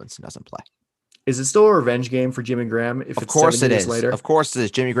 if Robinson doesn't play. Is it still a revenge game for Jimmy Graham? If of it's course it is. Later? Of course it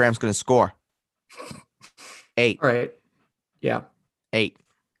is. Jimmy Graham's going to score. 8. All right. Yeah. 8.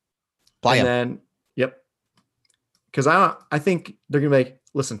 Play him. Then, yep. Because I think they're going to be like,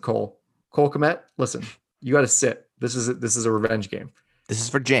 listen, Cole Kmet, listen, you got to sit. This is a revenge game. This is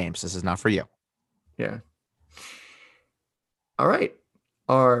for James. This is not for you. Yeah. All right.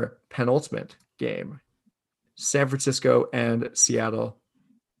 Our penultimate game, San Francisco and Seattle.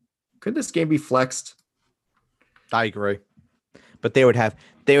 Could this game be flexed? I agree. But they would have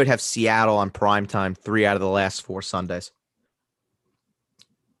Seattle on primetime 3 out of the last 4 Sundays.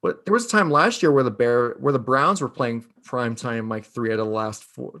 But there was a time last year where the Browns were playing primetime like 3 out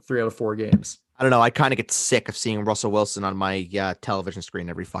of 4 games. I don't know. I kind of get sick of seeing Russell Wilson on my television screen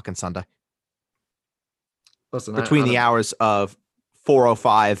every fucking Sunday. Listen, between the hours of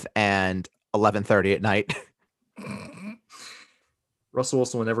 4:05 and 11:30 at night. Russell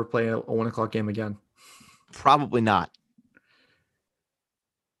Wilson will never play a 1:00 game again. Probably not.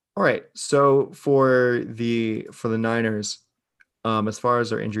 All right. So for the Niners, as far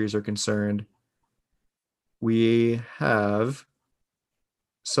as their injuries are concerned, we have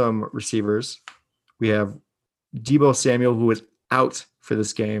some receivers. We have Deebo Samuel, who is out for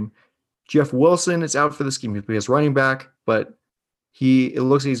this game. Jeff Wilson is out for this game because running back, but it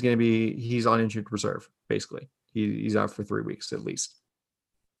looks like he's on injured reserve, basically. He's out for 3 weeks at least.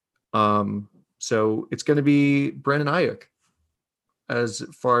 So it's going to be Brandon Ayuk as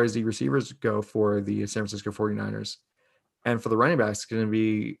far as the receivers go for the San Francisco 49ers. And for the running backs, it's going to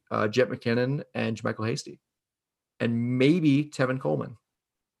be Jet McKinnon and JaMycal Hasty. And maybe Tevin Coleman.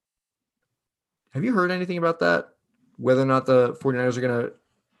 Have you heard anything about that? Whether or not the 49ers are going to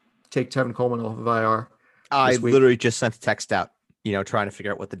take Tevin Coleman off of IR? I literally just sent a text out, trying to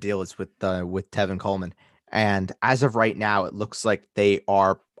figure out what the deal is with Tevin Coleman. And as of right now, it looks like they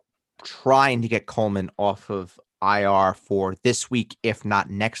are trying to get Coleman off of IR for this week, if not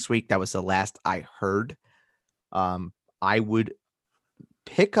next week. That was the last I heard. I would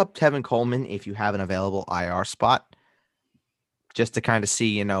pick up Tevin Coleman if you have an available IR spot, just to kind of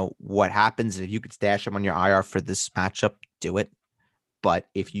see, what happens. If you could stash him on your IR for this matchup, do it. But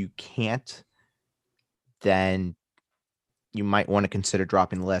if you can't, then you might want to consider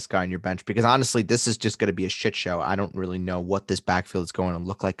dropping the last guy on your bench, because honestly, this is just going to be a shit show. I don't really know what this backfield is going to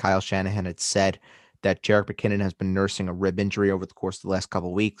look like. Kyle Shanahan had said that Jerick McKinnon has been nursing a rib injury over the course of the last couple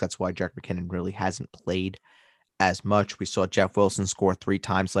of weeks. That's why Jerick McKinnon really hasn't played as much. We saw Jeff Wilson score 3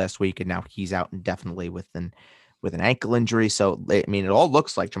 times last week, and now he's out indefinitely with an ankle injury. So, it all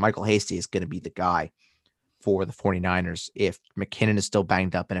looks like JaMycal Hasty is going to be the guy for the 49ers if McKinnon is still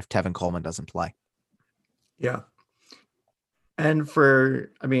banged up and if Tevin Coleman doesn't play. Yeah. And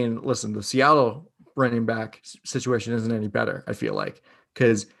listen, the Seattle running back situation isn't any better, I feel like,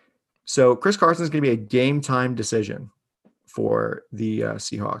 because Chris Carson is going to be a game time decision for the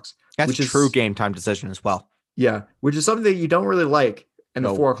Seahawks. That's a true game time decision as well. Yeah, which is something that you don't really like in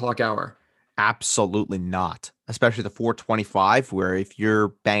the 4:00 hour. Absolutely not, especially the 4:25, where if you're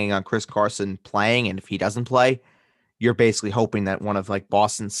banging on Chris Carson playing, and if he doesn't play, you're basically hoping that one of like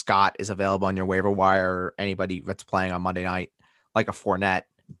Boston Scott is available on your waiver wire, or anybody that's playing on Monday night, like a Fournette.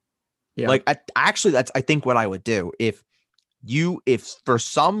 Yeah. Like I think what I would do if for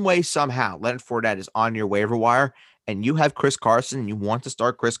some way, somehow Leonard Fournette is on your waiver wire and you have Chris Carson and you want to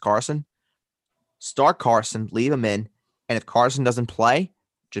start Chris Carson, start Carson, leave him in. And if Carson doesn't play,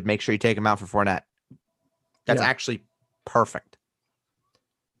 just make sure you take him out for Fournette. That's actually perfect.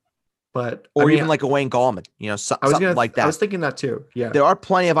 But even like a Wayne Gallman, something like that. I was thinking that too. Yeah, there are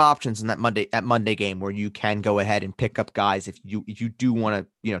plenty of options in that Monday game where you can go ahead and pick up guys if you do want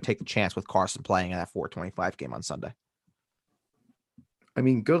to take the chance with Carson playing in that 4:25 game on Sunday.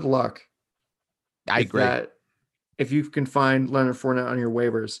 Good luck. I agree. If you can find Leonard Fournette on your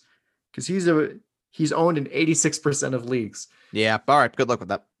waivers, because he's owned in 86% of leagues. Yeah. All right. Good luck with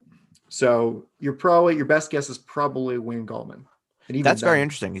that. So your best guess is probably Wayne Gallman. That's very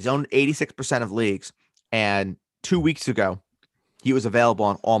interesting. He's owned 86% of leagues, and 2 weeks ago, he was available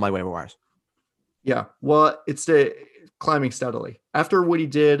on all my waiver wires. Yeah, well, it's climbing steadily after what he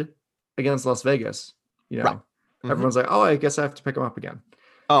did against Las Vegas. Right. Everyone's like, "Oh, I guess I have to pick him up again."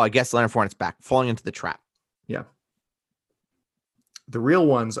 Oh, I guess Leonard Fournette's back, falling into the trap. Yeah. The real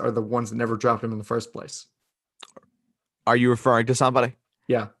ones are the ones that never dropped him in the first place. Are you referring to somebody?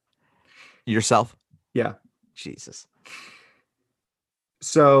 Yeah. Yourself? Yeah. Jesus.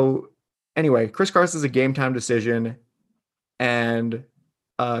 So anyway, Chris Carson's a game time decision, and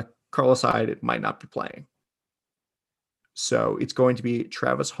Carlos Hyde might not be playing. So it's going to be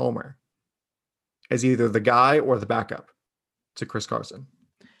Travis Homer as either the guy or the backup to Chris Carson.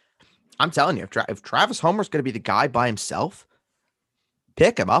 I'm telling you, if Travis Homer's going to be the guy by himself,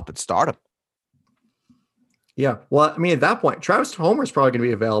 pick him up and start him. Yeah. Well, I mean, at that point, Travis Homer's probably going to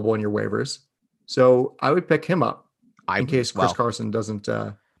be available in your waivers. So I would pick him up in case Chris Carson doesn't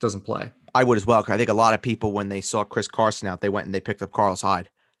play. I would as well. Because I think a lot of people, when they saw Chris Carson out, they went and they picked up Carlos Hyde.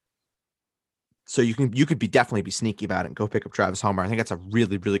 So you could definitely be sneaky about it and go pick up Travis Homer. I think that's a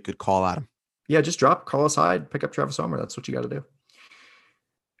really, really good call, Adam. Yeah, just drop Carlos Hyde, pick up Travis Homer. That's what you got to do.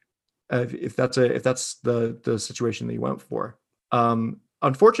 If that's the situation that you went for.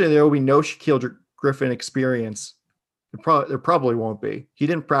 Unfortunately, there will be no Shaquill Griffin experience. There probably won't be. He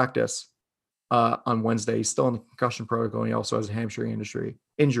didn't practice on Wednesday. He's still in the concussion protocol, and he also has a hamstring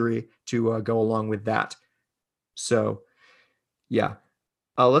injury to go along with that. So, yeah.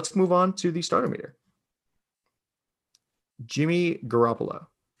 Let's move on to the starter meter. Jimmy Garoppolo.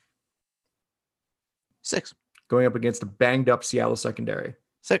 6. Going up against a banged up Seattle secondary.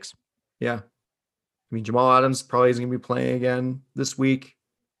 6. Yeah. I mean, Jamal Adams probably isn't going to be playing again this week.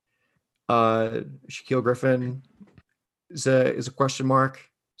 Shaquill Griffin is a question mark.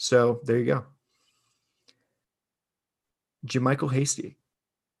 So there you go. JaMycal Hasty.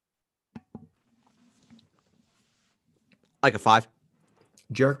 Like a 5.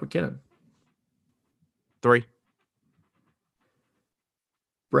 Jerick McKinnon. 3.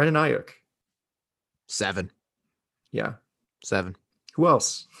 Brandon Ayuk. 7. Yeah. 7. Who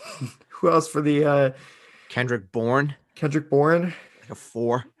else? Who else for the Kendrick Bourne? Kendrick Bourne. Like a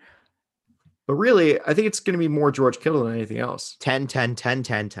 4. But really, I think it's going to be more George Kittle than anything else. 10, 10, 10,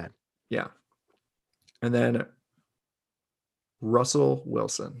 10, 10. Yeah. And then Russell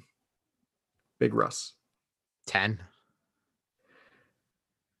Wilson. Big Russ. 10.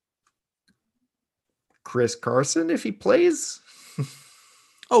 Chris Carson, if he plays.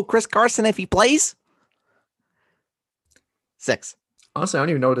 Oh, Chris Carson, if he plays? 6. Honestly, I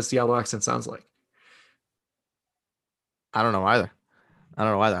don't even know what a Seattle accent sounds like. I don't know either.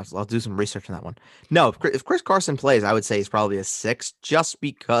 I'll do some research on that one. No, if Chris Carson plays, I would say he's probably a 6, just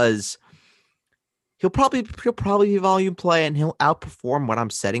because he'll probably be volume play and he'll outperform what I'm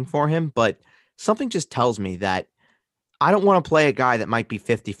setting for him. But something just tells me that I don't want to play a guy that might be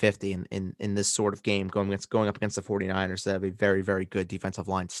 50-50 in this sort of game going up against the 49ers that have a very, very good defensive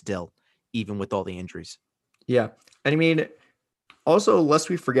line still, even with all the injuries. Yeah. And I mean, also,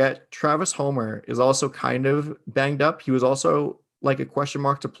 lest we forget, Travis Homer is also kind of banged up. He was also like a question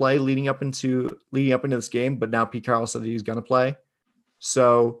mark to play leading up into this game, but now Pete Carroll said that he's going to play.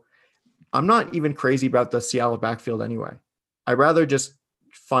 So I'm not even crazy about the Seattle backfield anyway. I'd rather just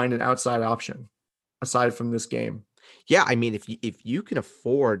find an outside option aside from this game. Yeah, I mean, if you can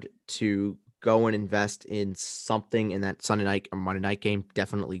afford to go and invest in something in that Sunday night or Monday night game,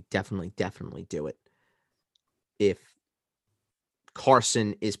 definitely do it. If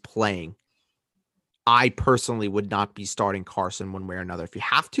Carson is playing, I personally would not be starting Carson one way or another. If you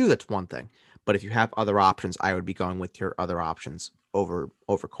have to, that's one thing. But if you have other options, I would be going with your other options over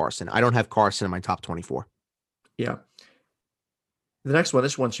Carson. I don't have Carson in my top 24. Yeah. The next one,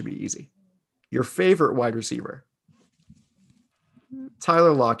 this one should be easy. Your favorite wide receiver.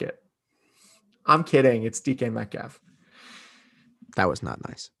 Tyler Lockett. I'm kidding. It's DK Metcalf. That was not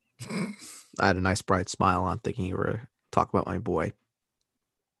nice. I had a nice bright smile on thinking you were talking about my boy,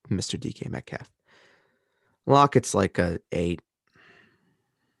 Mr. DK Metcalf. Lockett's like a 8.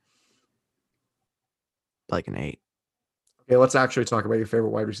 Like an 8. Okay, let's actually talk about your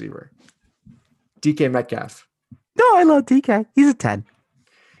favorite wide receiver. DK Metcalf. No, I love DK. He's a 10.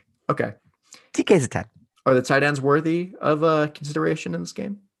 Okay. DK's a 10. Are the tight ends worthy of consideration in this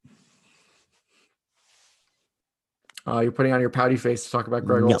game? You're putting on your pouty face to talk about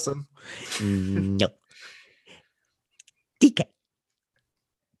Greg Olsen? No. DK.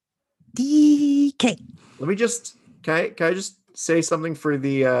 Let me just can I just say something for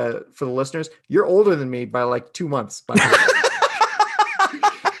the listeners? You're older than me by like 2 months. By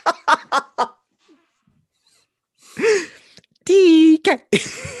DK.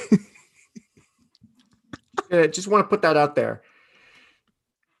 Just want to put that out there.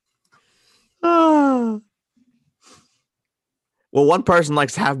 Well, one person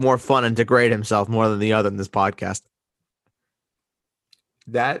likes to have more fun and degrade himself more than the other in this podcast.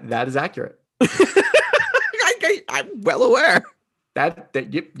 That is accurate. I'm well aware.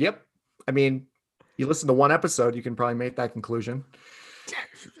 Yep. I mean, you listen to one episode, you can probably make that conclusion.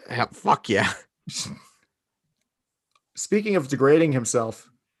 Fuck yeah. Speaking of degrading himself,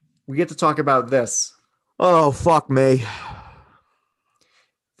 we get to talk about this. Oh, fuck me.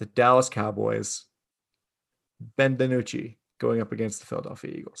 The Dallas Cowboys, Ben DiNucci going up against the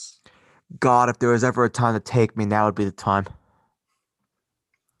Philadelphia Eagles. God, if there was ever a time to take me, now would be the time.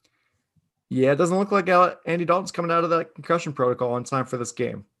 Yeah, it doesn't look like Andy Dalton's coming out of that concussion protocol in time for this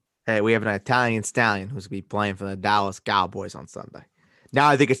game. Hey, we have an Italian stallion who's going to be playing for the Dallas Cowboys on Sunday. Now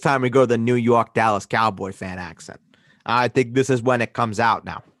I think it's time we go to the New York Dallas Cowboy fan accent. I think this is when it comes out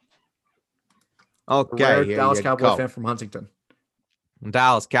now. Okay, here Dallas you Cowboy go. fan from Huntington.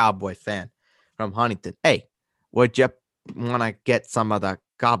 Dallas Cowboy fan from Huntington. Hey, would you want to get some of the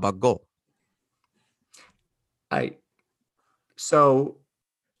gabagool? So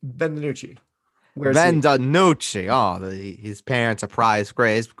Ben DiNucci. Ben DiNucci. Oh, his parents are probably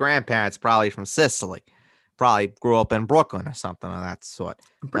great. His grandparents probably from Sicily. Probably grew up in Brooklyn or something of that sort.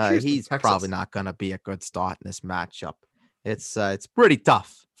 He's probably not going to be a good start in this matchup. It's pretty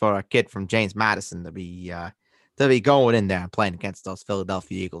tough for a kid from James Madison to be going in there and playing against those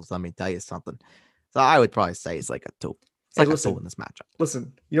Philadelphia Eagles. Let me tell you something. So I would probably say it's like a 2. It's like a 2 in this matchup.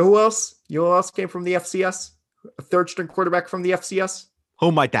 Listen, you know who else? You know who else came from the FCS? A third-string quarterback from the FCS?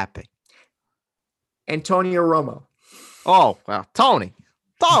 Who might that be? Antonio Romo. Oh, well, Tony.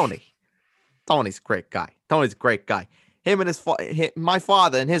 Tony's a great guy. Tony's a great guy. Him and my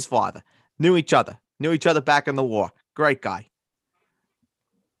father and his father knew each other back in the war. Great guy.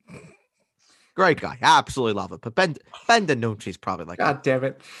 Great guy. Absolutely love it. But Ben DiNucci's probably like, God damn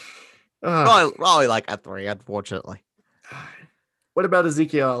it. Probably like a 3, unfortunately. What about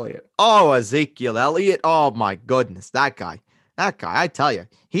Ezekiel Elliott? Oh, Ezekiel Elliott. Oh my goodness. That guy, I tell you,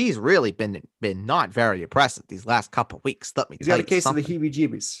 he's really been not very impressive these last couple of weeks. Let me tell you. He's got a case of the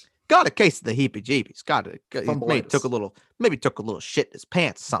heebie-jeebies. Got a case of the heebie-jeebies. Maybe took a little shit in his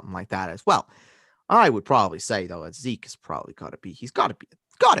pants, something like that as well. I would probably say though that Zeke is probably got to be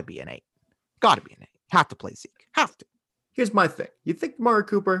an 8. Got to be an 8. Have to play Zeke. Have to. Here's my thing. You think Amari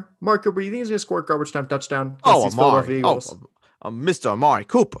Cooper, you think he's going to score a garbage time touchdown? Amari. Mr. Amari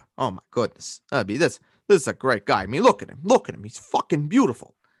Cooper. Oh, my goodness. This is a great guy. I mean, look at him. He's fucking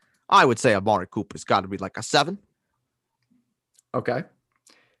beautiful. I would say Amari Cooper's got to be like a 7. Okay.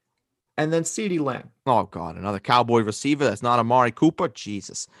 And then CeeDee Lamb. Oh, God. Another Cowboy receiver that's not Amari Cooper?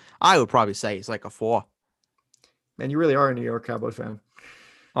 Jesus. I would probably say he's like a 4. Man, you really are a New York Cowboy fan.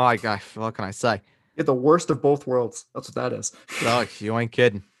 Oh, what can I say? You're the worst of both worlds. That's what that is. No, you ain't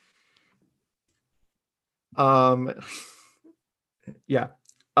kidding. Yeah.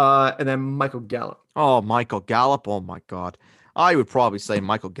 And then Michael Gallup. Oh, Michael Gallup. Oh, my God. I would probably say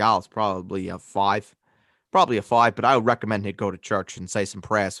Michael Gallup's probably a 5. Probably a 5, but I would recommend he go to church and say some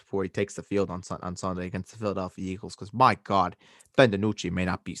prayers before he takes the field on Sunday against the Philadelphia Eagles. Because, my God, Ben DiNucci may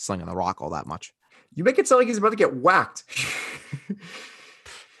not be slinging the rock all that much. You make it sound like he's about to get whacked.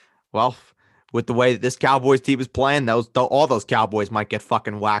 Well, with the way that this Cowboys team is playing, all those Cowboys might get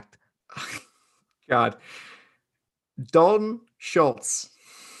fucking whacked. God. Dalton Schultz.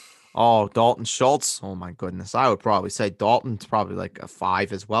 Oh, Dalton Schultz. Oh, my goodness. I would probably say Dalton's probably like a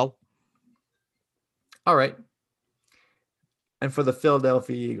 5 as well. All right. And for the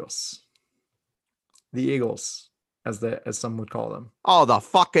Philadelphia Eagles. The Eagles, as some would call them. Oh, the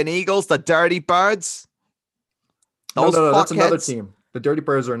fucking Eagles, the Dirty Birds. No, that's another team. The Dirty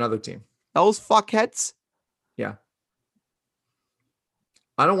Birds are another team. Those fuckheads? Yeah.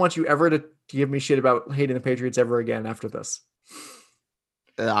 I don't want you ever to give me shit about hating the Patriots ever again after this.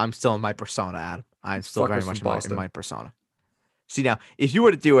 I'm still in my persona, Adam. I'm still very much in my persona. See, now, if you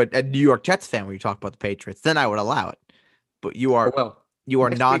were to do a New York Jets fan where you talk about the Patriots, then I would allow it. But you are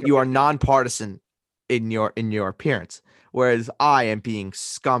nonpartisan in your appearance, whereas I am being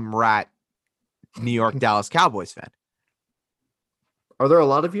scum rat New York Dallas Cowboys fan. Are there a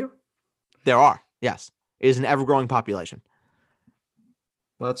lot of you? There are, yes. It is an ever-growing population.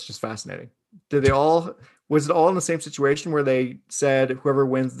 Well, that's just fascinating. Was it all in the same situation where they said whoever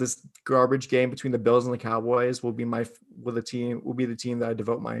wins this garbage game between the Bills and the Cowboys will be the team that I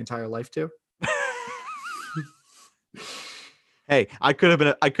devote my entire life to? Hey, I could have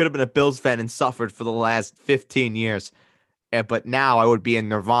been a Bills fan and suffered for the last 15 years. But now I would be in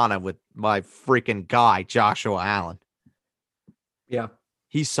Nirvana with my freaking guy, Joshua Allen. Yeah.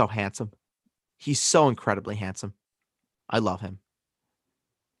 He's so handsome. He's so incredibly handsome. I love him.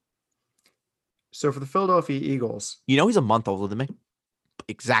 So for the Philadelphia Eagles. You know he's a month older than me.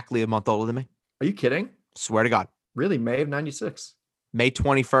 Exactly a month older than me. Are you kidding? Swear to God. Really? May of 96. May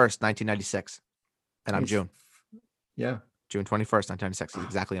 21st, 1996. And I'm June. Yeah. June 21st, 1996. He's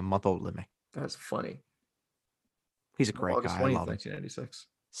exactly a month older than me. That's funny. He's a great guy. I love him. 1996.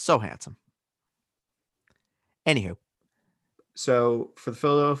 So handsome. Anywho. So for the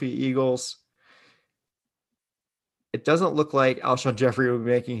Philadelphia Eagles, it doesn't look like Alshon Jeffrey will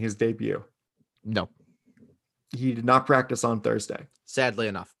be making his debut. No. He did not practice on Thursday. Sadly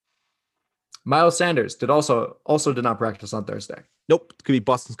enough. Miles Sanders also did not practice on Thursday. Nope. It could be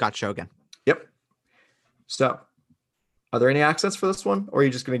Boston Scott show again. Yep. So, are there any accents for this one, or are you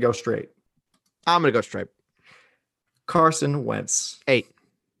just going to go straight? I'm going to go straight. Carson Wentz. 8.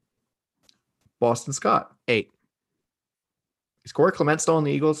 Boston Scott. 8. Is Corey Clement still in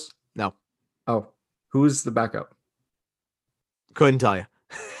the Eagles? No. Oh, who's the backup? Couldn't tell you.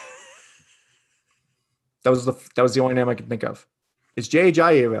 That was the only name I could think of. Is Jay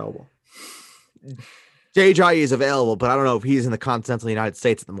available? Jay is available, but I don't know if he's in the continental United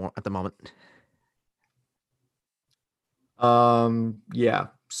States at the moment. Yeah.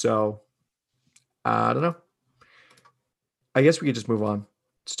 So, I don't know. I guess we could just move on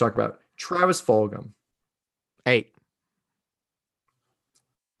to talk about Travis Fulgham. 8.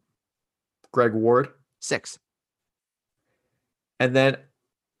 Greg Ward. 6. And then,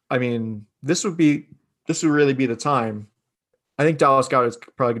 I mean, this would really be the time. I think Dallas Goedert is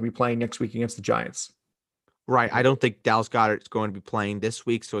probably going to be playing next week against the Giants. Right. I don't think Dallas Goedert is going to be playing this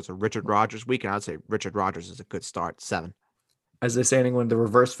week, so it's a Richard Rodgers week, and I'd say Richard Rodgers is a good start. 7. As they say in England, the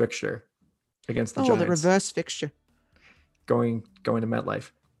reverse fixture against the Giants. The reverse fixture. Going to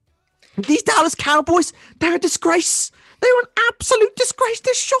MetLife. These Dallas Cowboys, they're a disgrace. They're an absolute disgrace.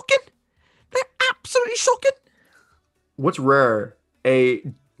 They're shocking. They're absolutely shocking. What's rarer, a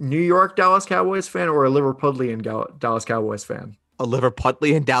New York Dallas Cowboys fan or a Liverpudlian Dallas Cowboys fan? A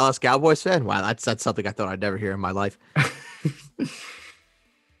Liverpudlian Dallas Cowboys fan? Wow, that's something I thought I'd never hear in my life.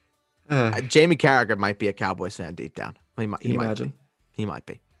 Jamie Carragher might be a Cowboys fan deep down. He might be. He might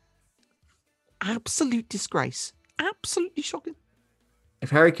be. Absolute disgrace. Absolutely shocking. If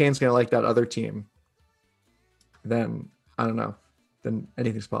Harry Kane's going to like that other team, then I don't know. Then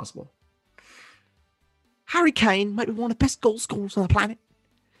anything's possible. Harry Kane might be one of the best goal scorers on the planet.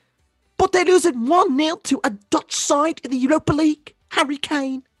 But they're losing 1-0 to a Dutch side in the Europa League. Harry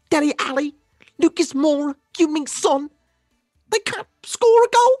Kane, Dele Alli, Lucas Moura, Heung-min Son. They can't score a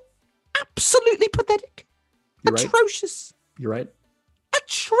goal. Absolutely pathetic. You're atrocious. Right. You're right.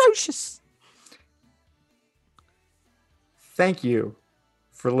 Atrocious. Thank you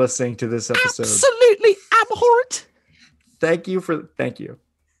for listening to this episode. Absolutely abhorrent. Thank you.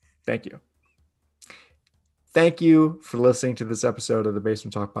 Thank you for listening to this episode of the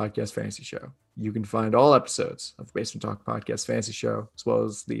Basement Talk Podcast Fantasy Show. You can find all episodes of the Basement Talk Podcast Fantasy Show, as well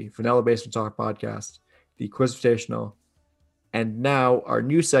as the Vanilla Basement Talk Podcast, the Quizvitational, and now our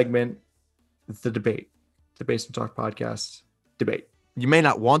new segment, The Debate, the Basement Talk Podcast Debate. You may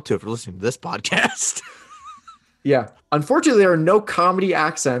not want to if you're listening to this podcast. Yeah. Unfortunately, there are no comedy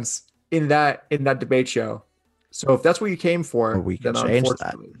accents in that debate show. So if that's what you came for, we can change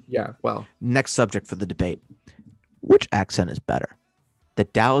that. Yeah, well. Next subject for the debate. Which accent is better? The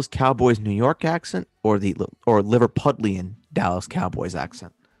Dallas Cowboys New York accent or Liverpudlian Dallas Cowboys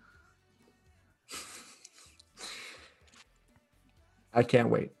accent? I can't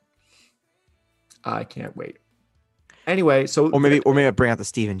wait. Anyway, so or maybe I bring out the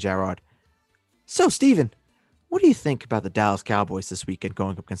Steven Gerrard. So Steven, what do you think about the Dallas Cowboys this weekend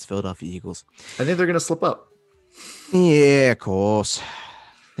going up against Philadelphia Eagles? I think they're going to slip up. Yeah, of course.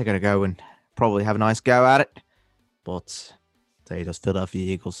 They're going to go and probably have a nice go at it. But tell you those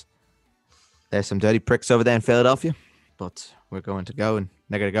Philadelphia Eagles, there's some dirty pricks over there in Philadelphia. But we're going to go and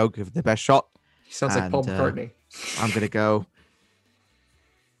they're going to go give it their best shot. He sounds like Paul McCartney. I'm going to go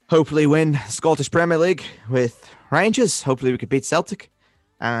hopefully win Scottish Premier League with Rangers. Hopefully we could beat Celtic.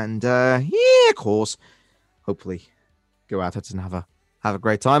 And yeah, of course, hopefully go out and have a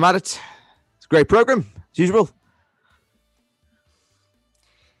great time at it. It's a great program, as usual.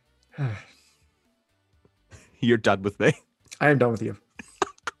 You're done with me. I am done with you.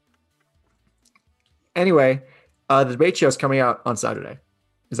 Anyway, the debate show is coming out on Saturday.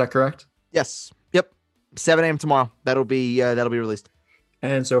 Is that correct? Yes. Yep. 7 a.m. tomorrow. That'll be released.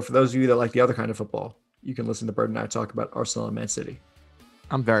 And so for those of you that like the other kind of football, you can listen to Bird and I talk about Arsenal and Man City.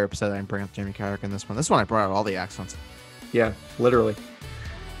 I'm very upset I didn't bring up Jamie Carragher in this one. This one I brought out all the accents. Yeah, literally.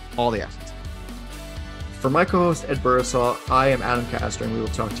 All the accents. For my co-host Ed Burrisaw, I am Adam Castor, and we will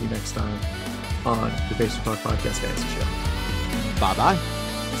talk to you next time on the Basement Talk Podcast Fantasy Show. Bye-bye.